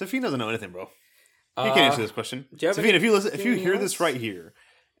 Sophie doesn't know anything, bro. He can answer this question. do you have Sophie, if you hear else? this right here,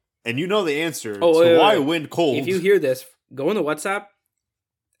 and you know the answer Oh, to wait, why wait. wind cold, If you hear this, go on the WhatsApp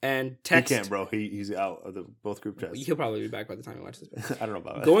and text. he can't, bro. He's out of both group chats. He'll probably be back by the time he watches this. I don't know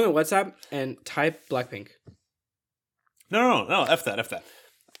about that. Go on the WhatsApp and type Blackpink. No. F that.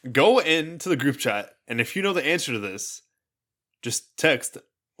 Go into the group chat, and if you know the answer to this, just text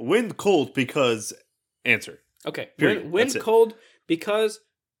wind cold because answer. Okay. Period. Wind That's it. cold because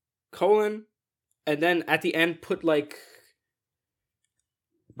colon, and then at the end put like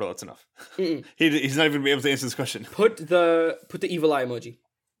Bro, that's enough. Mm-mm. He's not even gonna be able to answer this question. put the evil eye emoji.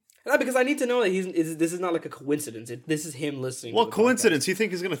 Not because I need to know that this is not like a coincidence. This is him listening. What to the coincidence? You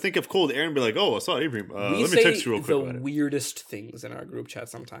think he's gonna think of cold air and be like, "Oh, I saw Ibrahim. podcast. We Let say me text you real quick the about it." weirdest things in our group chat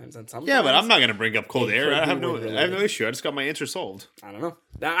sometimes, and sometimes Yeah, but I'm not gonna bring up cold It air. could I be have no wind-related. issue. I just got my answer solved. I don't know.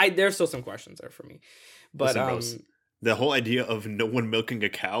 There's still some questions there for me, but Listen, bros, the whole idea of no one milking a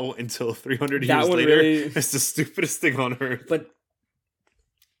cow until 300 That years one later really- is the stupidest thing on earth. but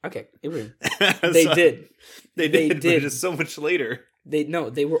okay, Ibrahim, So- they did. They They did, but did. just so much later. They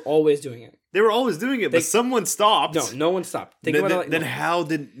were always doing it. They were always doing it, They- but someone stopped. No one stopped. Think Then, about it. Like, then no, how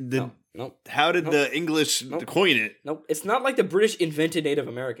did no. how did Nope. the English Nope. coin it? No, it's not like the British invented Native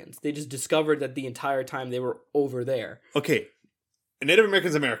Americans. They just discovered that the entire time they were over there. Okay, Native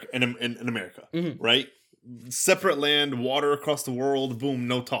Americans, in America, Mhm. right? Separate land, water across the world. Boom,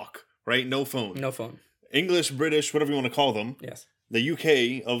 no talk, right? No phone. No phone. English, British, whatever you want to call them. Yes. The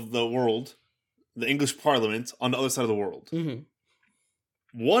UK of the world, the English Parliament on the other side of the world. Mm-hmm.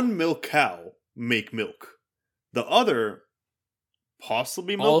 One milk cow make milk. The other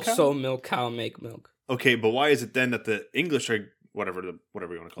possibly milk Also, cow. milk cow make milk. Okay, but why is it then that the English are whatever you want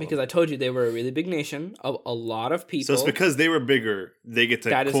to call Because them? I told you they were a really big nation of a lot of people. So it's because they were bigger, they get to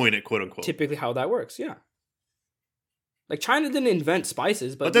That is coin it, quote unquote. typically how that works. Yeah. Like China didn't invent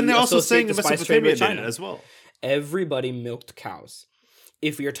spices, but then we they're also associate saying the that spice trade Mesopotamia with did China it as well. Everybody milked cows.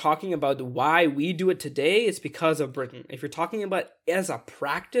 If you're talking about why we do it today, it's because of Britain. If you're talking about as a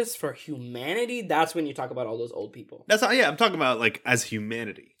practice for humanity, that's when you talk about all those old people. That's not, yeah. I'm talking about like as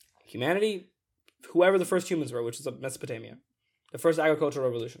humanity. Humanity, whoever the first humans were, which is Mesopotamia. The first agricultural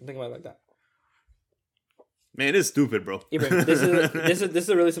revolution. Think about it like that. Man, it is stupid, bro. Ibrahim, this is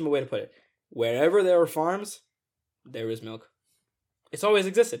a really simple way to put it. Wherever there are farms, there is milk. It's always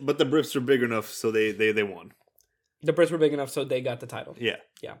existed. But the Brits were big enough, so they won. The Brits were big enough, so they got the title. Yeah.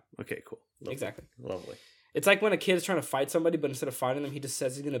 Yeah. Okay. Cool. Lovely. Exactly. Lovely. It's like when a kid is trying to fight somebody, but instead of fighting them, he just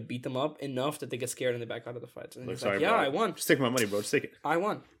says he's going to beat them up enough that they get scared and they back out of the fight. And Look, he's sorry, like, yeah, bro. I won. Just take my money, bro. Just take it. I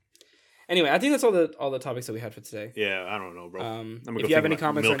won. Anyway, I think that's all the topics that we had for today. Yeah, I don't know, bro. I'm gonna If go you have think any about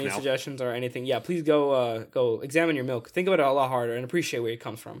comments or milk any now. suggestions or anything, yeah, please go examine your milk. Think about it a lot harder and appreciate where it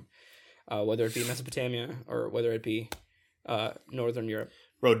comes from, whether it be Mesopotamia or whether it be Northern Europe.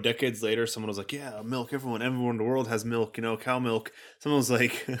 Bro, decades later, someone was like, "Yeah, milk. Everyone in the world has milk. You know, cow milk." Someone was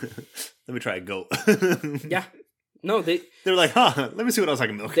like, "Let me try a goat." Yeah, No, they They're like, let me see what else I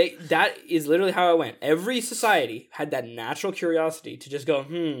can milk. that is literally how it went. Every society had that natural curiosity to just go,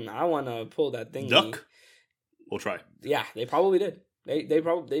 I want to pull that thing. Duck? We'll try. Yeah, they probably did. They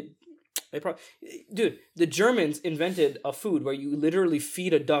probably, dude, the Germans invented a food where you literally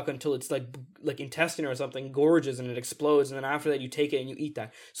feed a duck until it's like intestine or something gorges and it explodes, and then after that you take it and you eat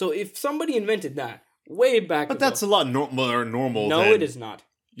that. So if somebody invented that way back, But that's a lot more normal. No, than it is not.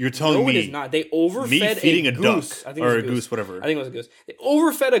 You're telling No, me it is not. They overfed me feeding a goose. duck I think or it was a goose, whatever. I think it was a goose. They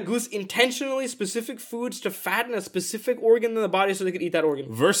overfed a goose intentionally, specific foods to fatten a specific organ in the body so they could eat that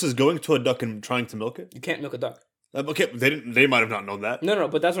organ. Versus going to a duck and trying to milk it. You can't milk a duck. Okay, they might have not known that. No,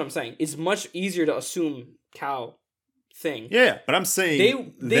 but that's what I'm saying. It's much easier to assume cow thing. Yeah, but I'm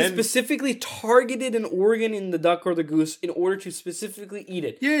saying they specifically targeted an organ in the duck or the goose in order to specifically eat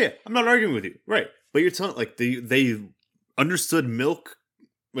it. Yeah, I'm not arguing with you, right? But you're telling like they understood milk.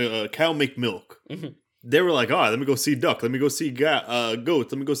 Cow make milk. Mm-hmm. They were like, let me go see duck. Let me go see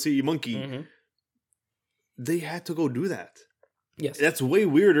goat. Let me go see monkey. Mm-hmm. They had to go do that. Yes, That's way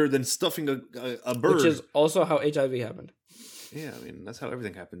weirder than stuffing a bird. which is also how HIV happened. Yeah, I mean that's how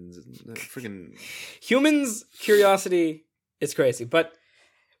everything happens. Freaking Humans' curiosity is crazy, but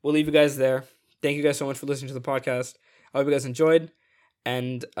we'll leave you guys there. Thank you guys so much for listening to the podcast. I hope you guys enjoyed.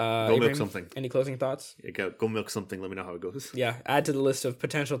 And go Ibrahim, milk something. Any closing thoughts? Yeah, go milk something. Let me know how it goes. Yeah, add to the list of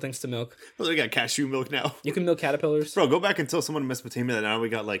potential things to milk. Well, they got cashew milk now. You can milk caterpillars. Bro, go back and tell someone in Mesopotamia that now we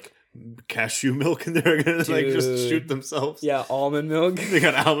got like cashew milk and they're gonna like just Dude. shoot themselves. Yeah, almond milk. They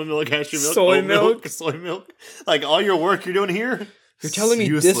got almond milk, cashew milk, Soy oat milk. soy milk. Like all your work you're doing here. You're telling me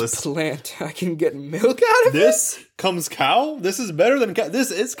useless. this plant I can get milk out of? This comes cow. This is better than cow. This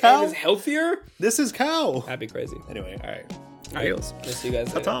is It cow. is healthier? This is cow. That'd be crazy. Anyway, all right. All right, we'll see you guys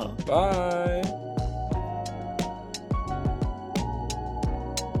later. Ta-ta. Bye.